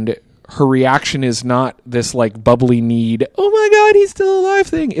 and her reaction is not this like bubbly need, "Oh my God, he's still alive"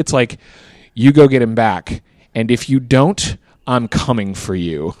 thing. It's like, you go get him back, and if you don't, I'm coming for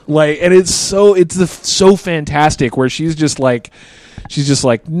you. And it's so fantastic, where she's just like,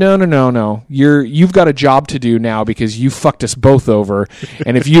 no. You've got a job to do now, because you fucked us both over,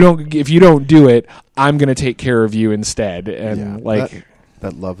 and if you don't do it, I'm going to take care of you instead. And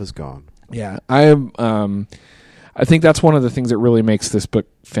that love is gone. Yeah, I think that's one of the things that really makes this book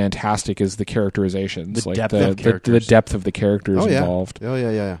fantastic, is the characterizations, the depth of characters. The depth of the characters involved. Oh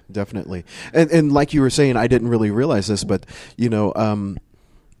yeah, definitely. And like you were saying, I didn't really realize this, but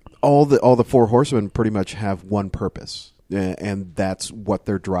all the four horsemen pretty much have one purpose. And that's what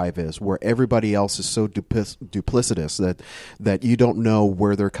their drive is, where everybody else is so duplicitous that you don't know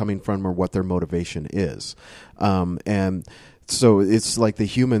where they're coming from or what their motivation is. And so it's like the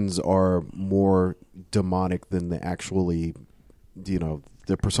humans are more demonic than the actually,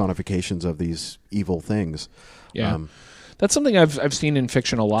 the personifications of these evil things. Yeah. That's something I've seen in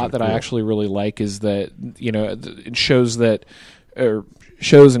fiction a lot that I actually really like, is that, it shows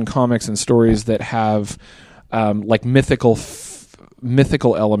and comics and stories that have like mythical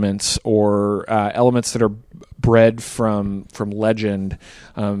elements, or elements that are bred from legend,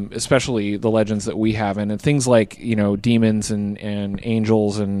 especially the legends that we have, and things like demons and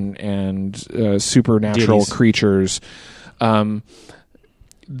angels and supernatural deities. Creatures.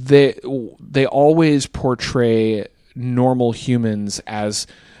 They always portray normal humans as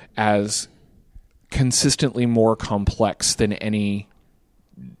consistently more complex than any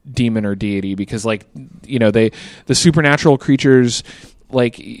demon or deity, because the supernatural creatures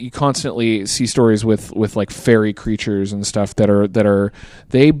like you constantly see stories with like fairy creatures and stuff that are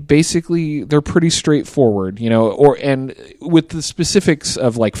they're pretty straightforward, and with the specifics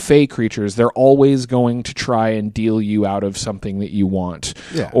of like fae creatures, they're always going to try and deal you out of something that you want,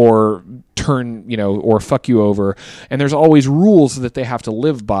 or turn, or fuck you over, and there's always rules that they have to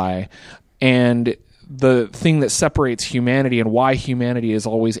live by. And the thing that separates humanity and why humanity is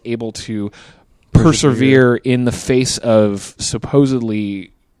always able to persevere in the face of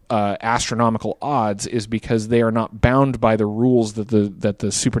supposedly astronomical odds is because they are not bound by the rules that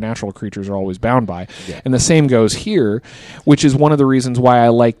the supernatural creatures are always bound by. Yeah. And the same goes here, which is one of the reasons why I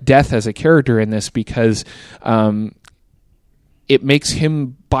like Death as a character in this, because it makes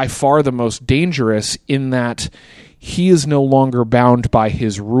him by far the most dangerous in that he is no longer bound by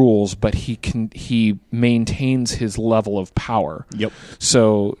his rules, but he maintains his level of power. Yep.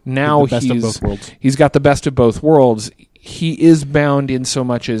 So now he's got the best of both worlds. He is bound in so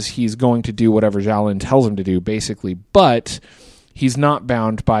much as he's going to do whatever Xiaolin tells him to do, basically, but he's not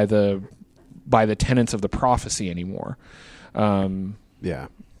bound by the tenets of the prophecy anymore. Yeah.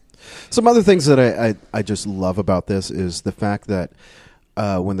 Some other things that I just love about this is the fact that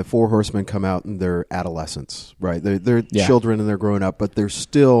when the Four Horsemen come out in their adolescence, right? They're children and they're growing up, but they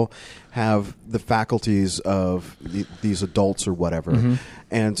still have the faculties of these adults or whatever. Mm-hmm.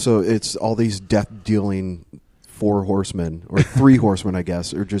 And so it's all these death-dealing Four Horsemen, or Three Horsemen, I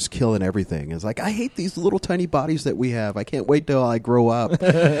guess, are just killing everything. It's like, I hate these little tiny bodies that we have. I can't wait till I grow up.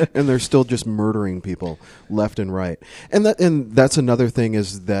 And they're still just murdering people left and right. And that's another thing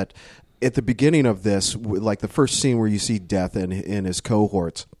is that at the beginning of this, like the first scene where you see Death and his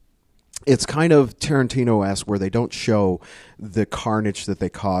cohorts, it's kind of Tarantino-esque where they don't show the carnage that they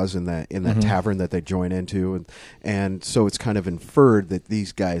cause in that mm-hmm. tavern that they join into, and so it's kind of inferred that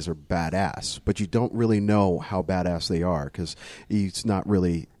these guys are badass, but you don't really know how badass they are because he's not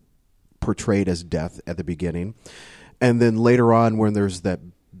really portrayed as Death at the beginning. And then later on, when there's that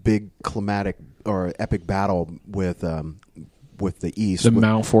big climatic or epic battle with the East. The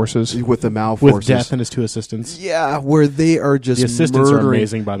Mao forces. With the Mao forces. With Death and his two assistants. Yeah, where they are just the assistants are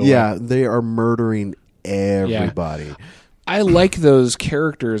amazing, by the way. Yeah, they are murdering everybody. Yeah. I like those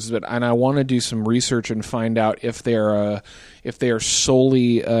characters, and I want to do some research and find out if they are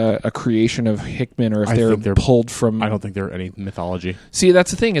solely a creation of Hickman or if they're pulled from. I don't think they're any mythology. See, that's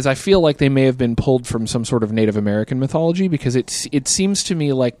the thing is I feel like they may have been pulled from some sort of Native American mythology because it seems to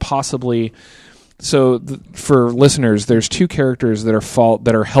me like possibly. So for listeners, there's two characters that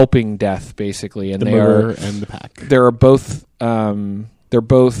are helping Death basically, and the murderer and the pack. They're both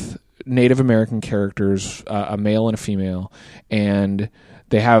Native American characters, a male and a female, and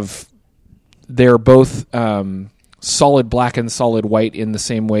they're both solid black and solid white in the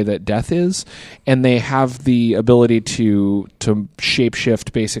same way that Death is, and they have the ability to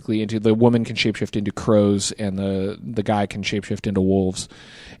shapeshift basically into the woman can shapeshift into crows and the guy can shapeshift into wolves,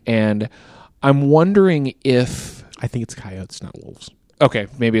 and I'm wondering if... I think it's coyotes, not wolves. Okay,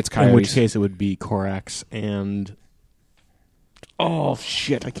 maybe it's coyotes. In which case it would be Korax and... Oh,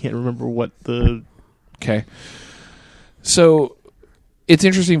 shit, I can't remember what the... Okay. So, it's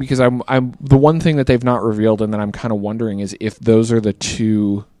interesting because I'm the one thing that they've not revealed and that I'm kind of wondering is if those are the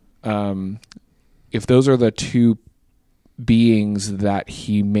two... if those are the two beings that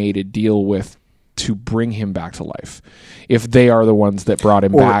he made a deal with to bring him back to life, if they are the ones that brought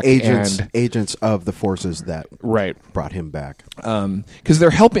him back, agents of the forces that brought him back, because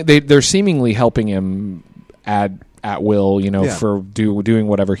they're helping. They're seemingly helping him at will, for doing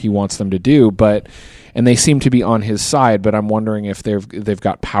whatever he wants them to do. And they seem to be on his side. But I'm wondering if they've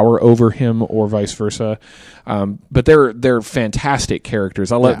got power over him or vice versa. But they're fantastic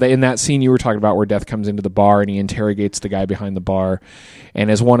characters. In that scene you were talking about where Death comes into the bar and he interrogates the guy behind the bar, and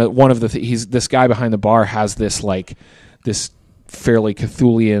as one of the this guy behind the bar has this fairly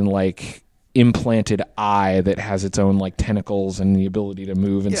Cthulian implanted eye that has its own tentacles and the ability to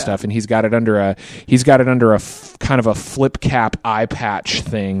move and stuff, and he's got it under a kind of a flip cap eye patch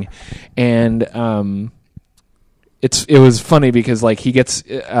thing, and it was funny because he gets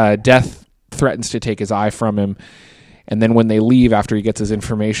Death threatens to take his eye from him, and then when they leave after he gets his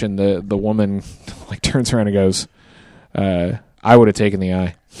information, the woman turns around and goes, I would have taken the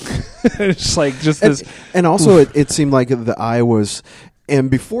eye. It's this, and also it seemed like the eye was.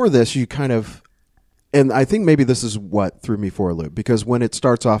 And before this, you kind of, and I think maybe this is what threw me for a loop, because when it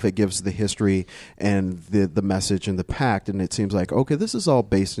starts off, it gives the history and the message and the pact, and it seems like, okay, this is all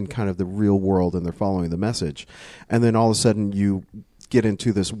based in kind of the real world, and they're following the message. And then all of a sudden, you get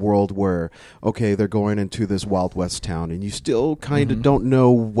into this world where, okay, they're going into this Wild West town, and you still kind of don't know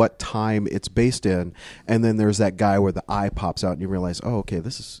what time it's based in. And then there's that guy where the eye pops out, and you realize, oh, okay,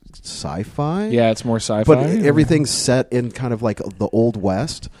 this is sci-fi. Yeah, it's more sci-fi. But everything's set in kind of like the Old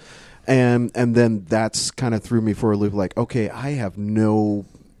West. And then that's kind of threw me for a loop. Like, okay, I have no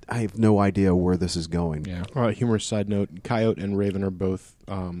idea where this is going. Yeah. Humorous side note: Coyote and Raven are both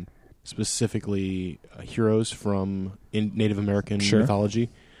specifically heroes from Native American mythology,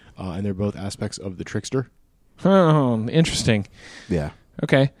 and they're both aspects of the trickster. Oh, interesting. Yeah.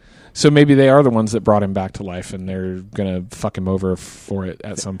 Okay. So maybe they are the ones that brought him back to life, and they're gonna fuck him over for it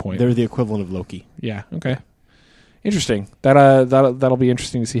at some point. They're the equivalent of Loki. Yeah. Okay. Interesting. That'll be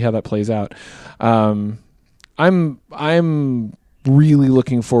interesting to see how that plays out. I'm really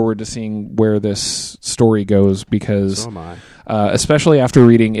looking forward to seeing where this story goes because, So am I. especially after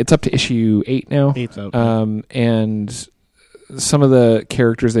reading, it's up to issue 8 now. 8's out. And some of the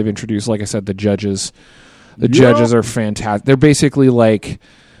characters they've introduced, like I said, the judges are fantastic. They're basically like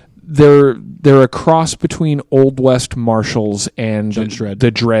they're a cross between Old West marshals and Judge Dredd.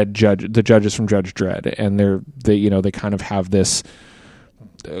 the judges from Judge Dredd, and they kind of have this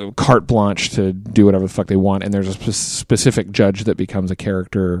carte blanche to do whatever the fuck they want, and there's a specific judge that becomes a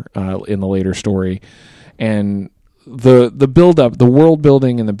character in the later story, and the build up, the world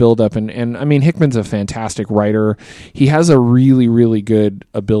building and the build up, and I mean Hickman's a fantastic writer. He has a really, really good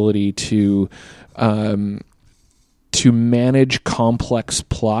ability to manage complex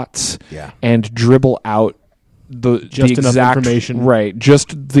plots and dribble out Just enough information. Right,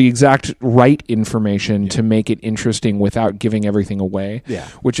 just the exact right information to make it interesting without giving everything away. Yeah.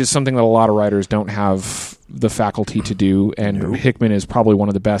 Which is something that a lot of writers don't have the faculty to do, and Hickman is probably one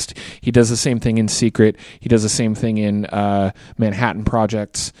of the best. He does the same thing in Secret. He does the same thing in Manhattan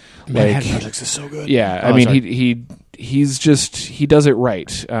Projects. Manhattan Projects is so good. Yeah, Oh, I mean sorry. he does it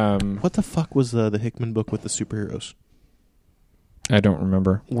right. What the fuck was the Hickman book with the superheroes? I don't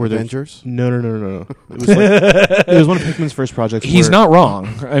remember. Were there- Avengers? No. It was it was one of Hickman's first projects. He's not wrong.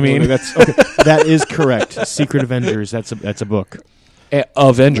 I mean, that's okay. That is correct. Secret Avengers. That's a book.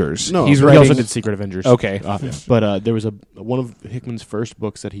 Avengers. No, He's He writing. also did Secret Avengers. Okay. But there was one of Hickman's first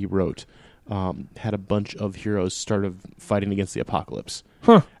books that he wrote had a bunch of heroes started fighting against the apocalypse.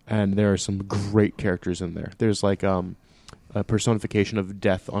 Huh. And there are some great characters in there. There's like a personification of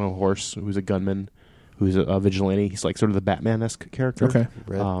Death on a horse, who's a gunman, who's a vigilante. He's like sort of the Batman-esque character. Okay.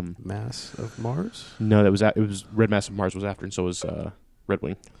 Red Mass of Mars? No, it was Red Mass of Mars was after, and so was Red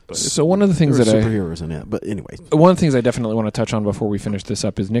Wing. But So one of the things There that were superheroes in it, but anyway. one of the things I definitely want to touch on before we finish this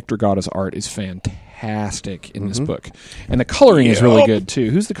up is Nick Dragata's art is fantastic in this book, and the coloring is really good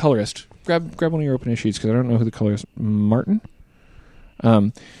too. Who's the colorist? Grab one of your open issues because I don't know who the colorist. Martin.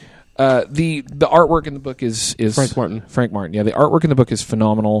 The artwork in the book is Frank Martin. Frank Martin. Yeah, the artwork in the book is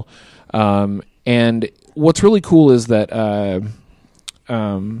phenomenal. And what's really cool is that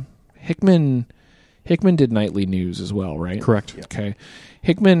Hickman did Nightly News as well, right? Correct. Okay.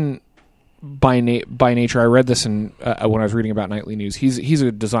 Hickman by nature, I read this when I was reading about Nightly News. He's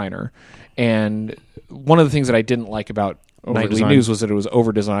a designer, and one of the things that I didn't like about Nightly Over-designed. News was that it was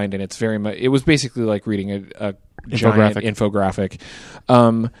over designed, and it's very much. It was basically like reading a giant infographic.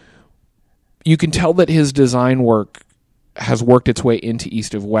 You can tell that his design work has worked its way into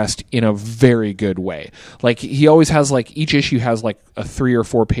East of West in a very good way. Like he always has each issue has like a 3 or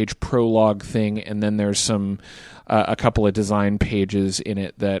 4 page prologue thing, and then there's some a couple of design pages in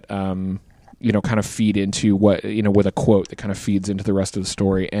it that kind of feed into what with a quote that kind of feeds into the rest of the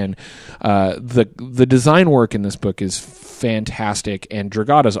story. And the design work in this book is fantastic, and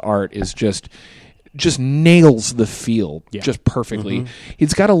Dragata's art is just nails the feel just perfectly.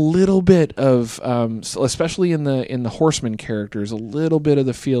 He's got a little bit of, especially in the Horseman characters, a little bit of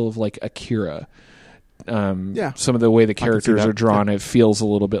the feel of like Akira. Some of the way the characters that. are drawn, it feels a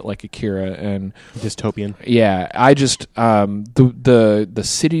little bit like Akira, and Dystopian. yeah, I just the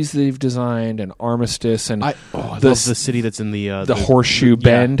cities they've designed, and Armistice, and I love the city that's in the Horseshoe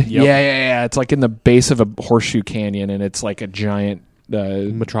Bend. Yep. Yeah. It's like in the base of a horseshoe canyon, and it's like a giant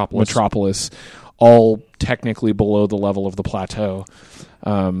metropolis, all technically below the level of the plateau.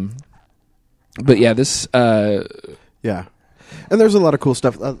 But yeah, this. Yeah. And there's a lot of cool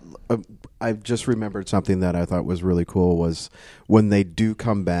stuff. I just remembered something that I thought was really cool was when they do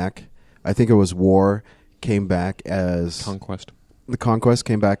come back, I think it was War came back as... Conquest. The Conquest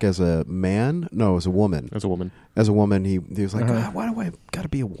came back as a man? No, as a woman. As a woman. As a woman, he was like, why do I got to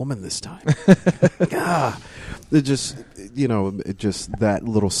be a woman this time? It just, that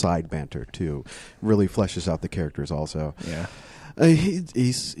little side banter, too, really fleshes out the characters also. Yeah.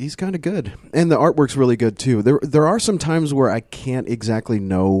 He's kind of good, and the artwork's really good too. There are some times where I can't exactly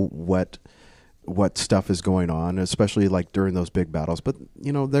know what stuff is going on, especially like during those big battles. But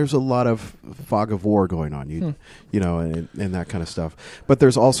there's a lot of fog of war going on, and that kind of stuff. But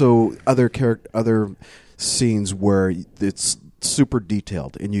there's also other scenes where it's super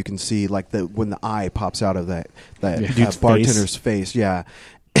detailed, and you can see like when the eye pops out of that bartender's face, yeah,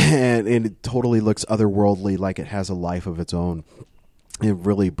 and it totally looks otherworldly, like it has a life of its own. It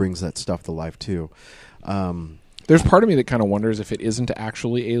really brings that stuff to life too. There's part of me that kind of wonders if it isn't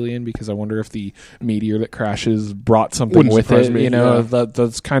actually alien, because I wonder if the meteor that crashes brought something Wouldn't with surprise it. me,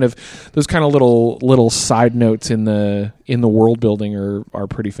 Those kind of little side notes in the world building are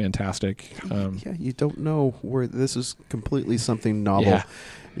pretty fantastic. Yeah, you don't know where this is completely something novel. Yeah.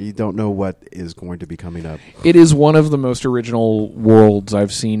 You don't know what is going to be coming up. It is one of the most original worlds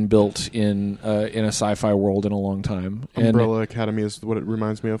I've seen built in a sci-fi world in a long time. Umbrella Academy is what it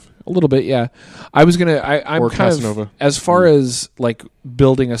reminds me of. A little bit, yeah. I'm Or kind Casanova. of, as far as like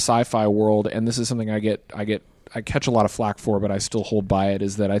building a sci-fi world, and this is something I catch a lot of flack for, but I still hold by it,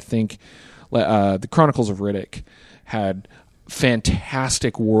 is that I think the Chronicles of Riddick had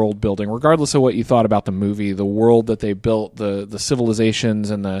fantastic world building, regardless of what you thought about the movie. The world that they built, the civilizations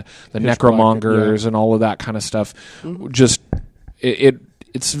and the necromongers and all of that kind of stuff, just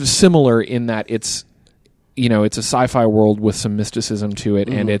it's similar in that it's it's a sci-fi world with some mysticism to it,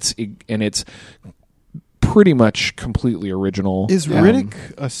 and it's pretty much completely original. Is Riddick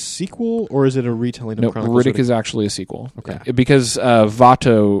a sequel, or is it a retelling of No, Chronicles Riddick is actually a sequel. Okay. Because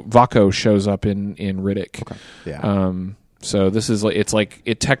Vako shows up in Riddick. Okay. Yeah. So this is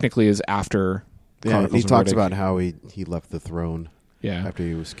it technically is after. Yeah, Chronicles he of talks Riddick. about how he left the throne after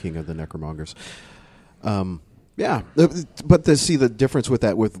he was king of the Necromongers. Yeah, but to see the difference with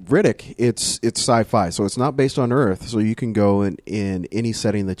that, with Riddick, it's sci-fi, so it's not based on Earth, so you can go in any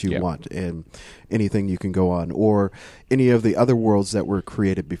setting that you want, and anything you can go on, or any of the other worlds that were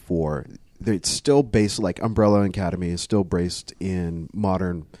created before. It's still based, like Umbrella Academy is still based in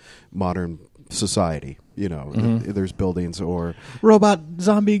modern society. There's buildings or Robot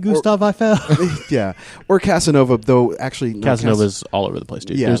zombie Gustav Eiffel. yeah, or Casanova. Though actually, no, Casanova's all over the place,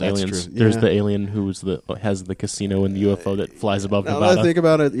 dude. Yeah, There's that's aliens. true. There's Yeah. the alien who has the casino and the UFO that flies above Now that I Nevada. think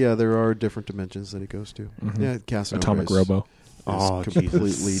about it, yeah, there are different dimensions that it goes to. Yeah, Casanova Atomic is, Robo. is Oh, completely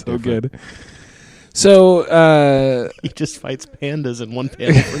Jesus. So different. good. So He just fights pandas in one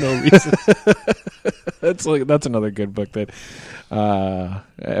panel for no reason. that's another good book that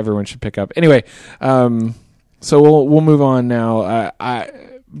everyone should pick up. Anyway, so we'll move on now.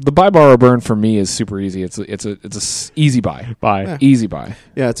 The buy, borrow, burn for me is super easy. It's a easy buy. Bye. Easy buy.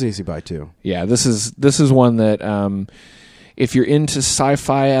 Yeah, it's an easy buy too. Yeah, this is one that if you're into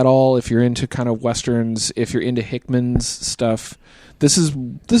sci-fi at all, if you're into kind of westerns, if you're into Hickman's stuff, this is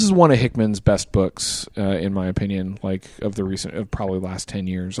one of Hickman's best books in my opinion, like of probably last 10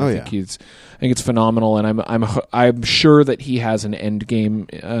 years. I think it's phenomenal, and I'm sure that he has an end game.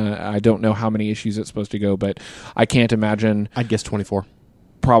 I don't know how many issues it's supposed to go, but I can't imagine. I'd guess 24.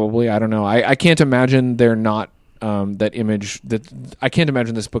 Probably, I don't know. I can't imagine they're not I can't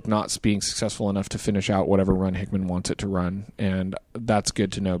imagine this book not being successful enough to finish out whatever run Hickman wants it to run, and that's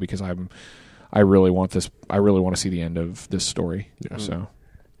good to know, because I really want this. I really want to see the end of this story. Yeah. So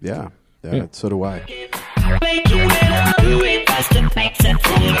Yeah, Yeah. so do I. Make you wanna do it fast and make sense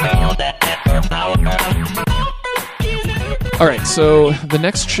of the world that never power. all right. So the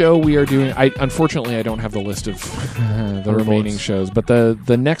next show we are doing. Unfortunately I don't have the list of the remaining shows, but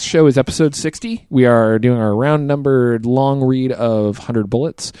the next show is episode 60. We are doing our round numbered long read of 100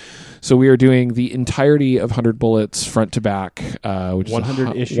 Bullets. So we are doing the entirety of 100 Bullets front to back, which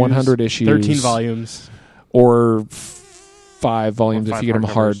 100 is issues. 100 issues, 13 volumes. or 5 volumes Or if 5 you get them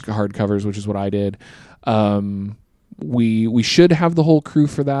hard covers, which is what I did. We should have the whole crew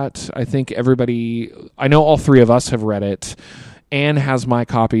for that. I think everybody. I know all three of us have read it. Anne has my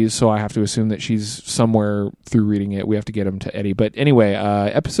copies, so I have to assume that she's somewhere through reading it. We have to get them to Eddie. But anyway,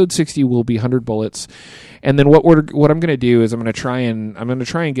 episode 60 will be 100 Bullets, and then what I'm going to do is I'm going to try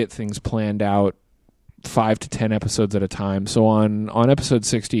and get things planned out 5 to 10 episodes at a time. So on episode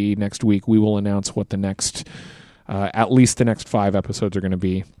 60 next week, we will announce what the next, at least the next 5 episodes are going to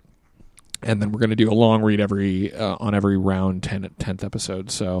be. And then we're going to do a long read on every round 10th episode.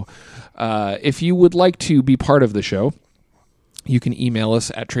 So if you would like to be part of the show, you can email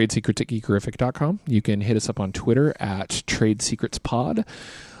us at tradesecrets@geekerific.com. You can hit us up on Twitter at tradesecretspod.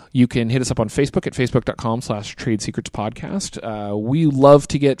 You can hit us up on Facebook at facebook.com/tradesecretspodcast. We love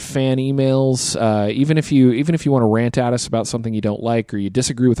to get fan emails, even if you want to rant at us about something you don't like, or you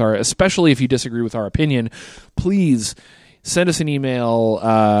disagree with especially if you disagree with our opinion. Please send us an email.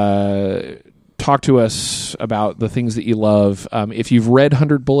 Talk to us about the things that you love. If you've read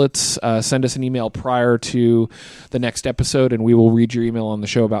 100 Bullets, send us an email prior to the next episode, and we will read your email on the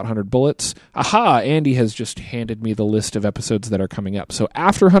show about 100 Bullets. Aha! Andy has just handed me the list of episodes that are coming up. So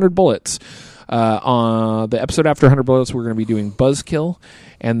after 100 Bullets, on the episode after 100 Bullets, we're going to be doing Buzzkill,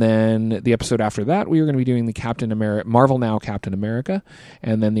 and then the episode after that, we are going to be doing the Marvel Now Captain America,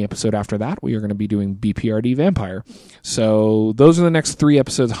 and then the episode after that, we are going to be doing BPRD Vampire. So those are the next 3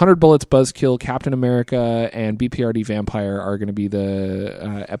 episodes. 100 Bullets, Buzzkill, Captain America, and BPRD Vampire are going to be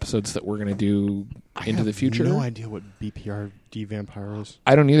the episodes that we're going to do into the future. I have no idea what BPRD Vampire is.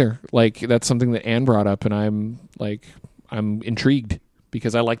 I don't either. Like, that's something that Anne brought up, and I'm intrigued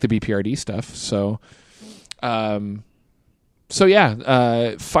because I like the BPRD stuff. So, fire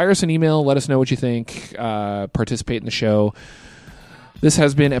us an email. Let us know what you think. Participate in the show. This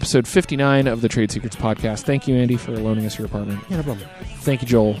has been episode 59 of the Trade Secrets Podcast. Thank you, Andy, for loaning us your apartment. Yeah, no problem. Thank you,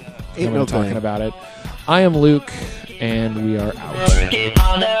 Joel. Ain't no talking thing. about it. I am Luke, and we are out. Work it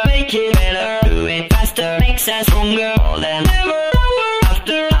harder, make it better, do it faster, makes us stronger than ever.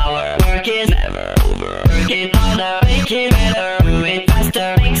 After hour, work is never over. Work it harder, make it better, do it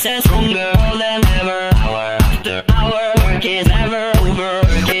faster, makes us stronger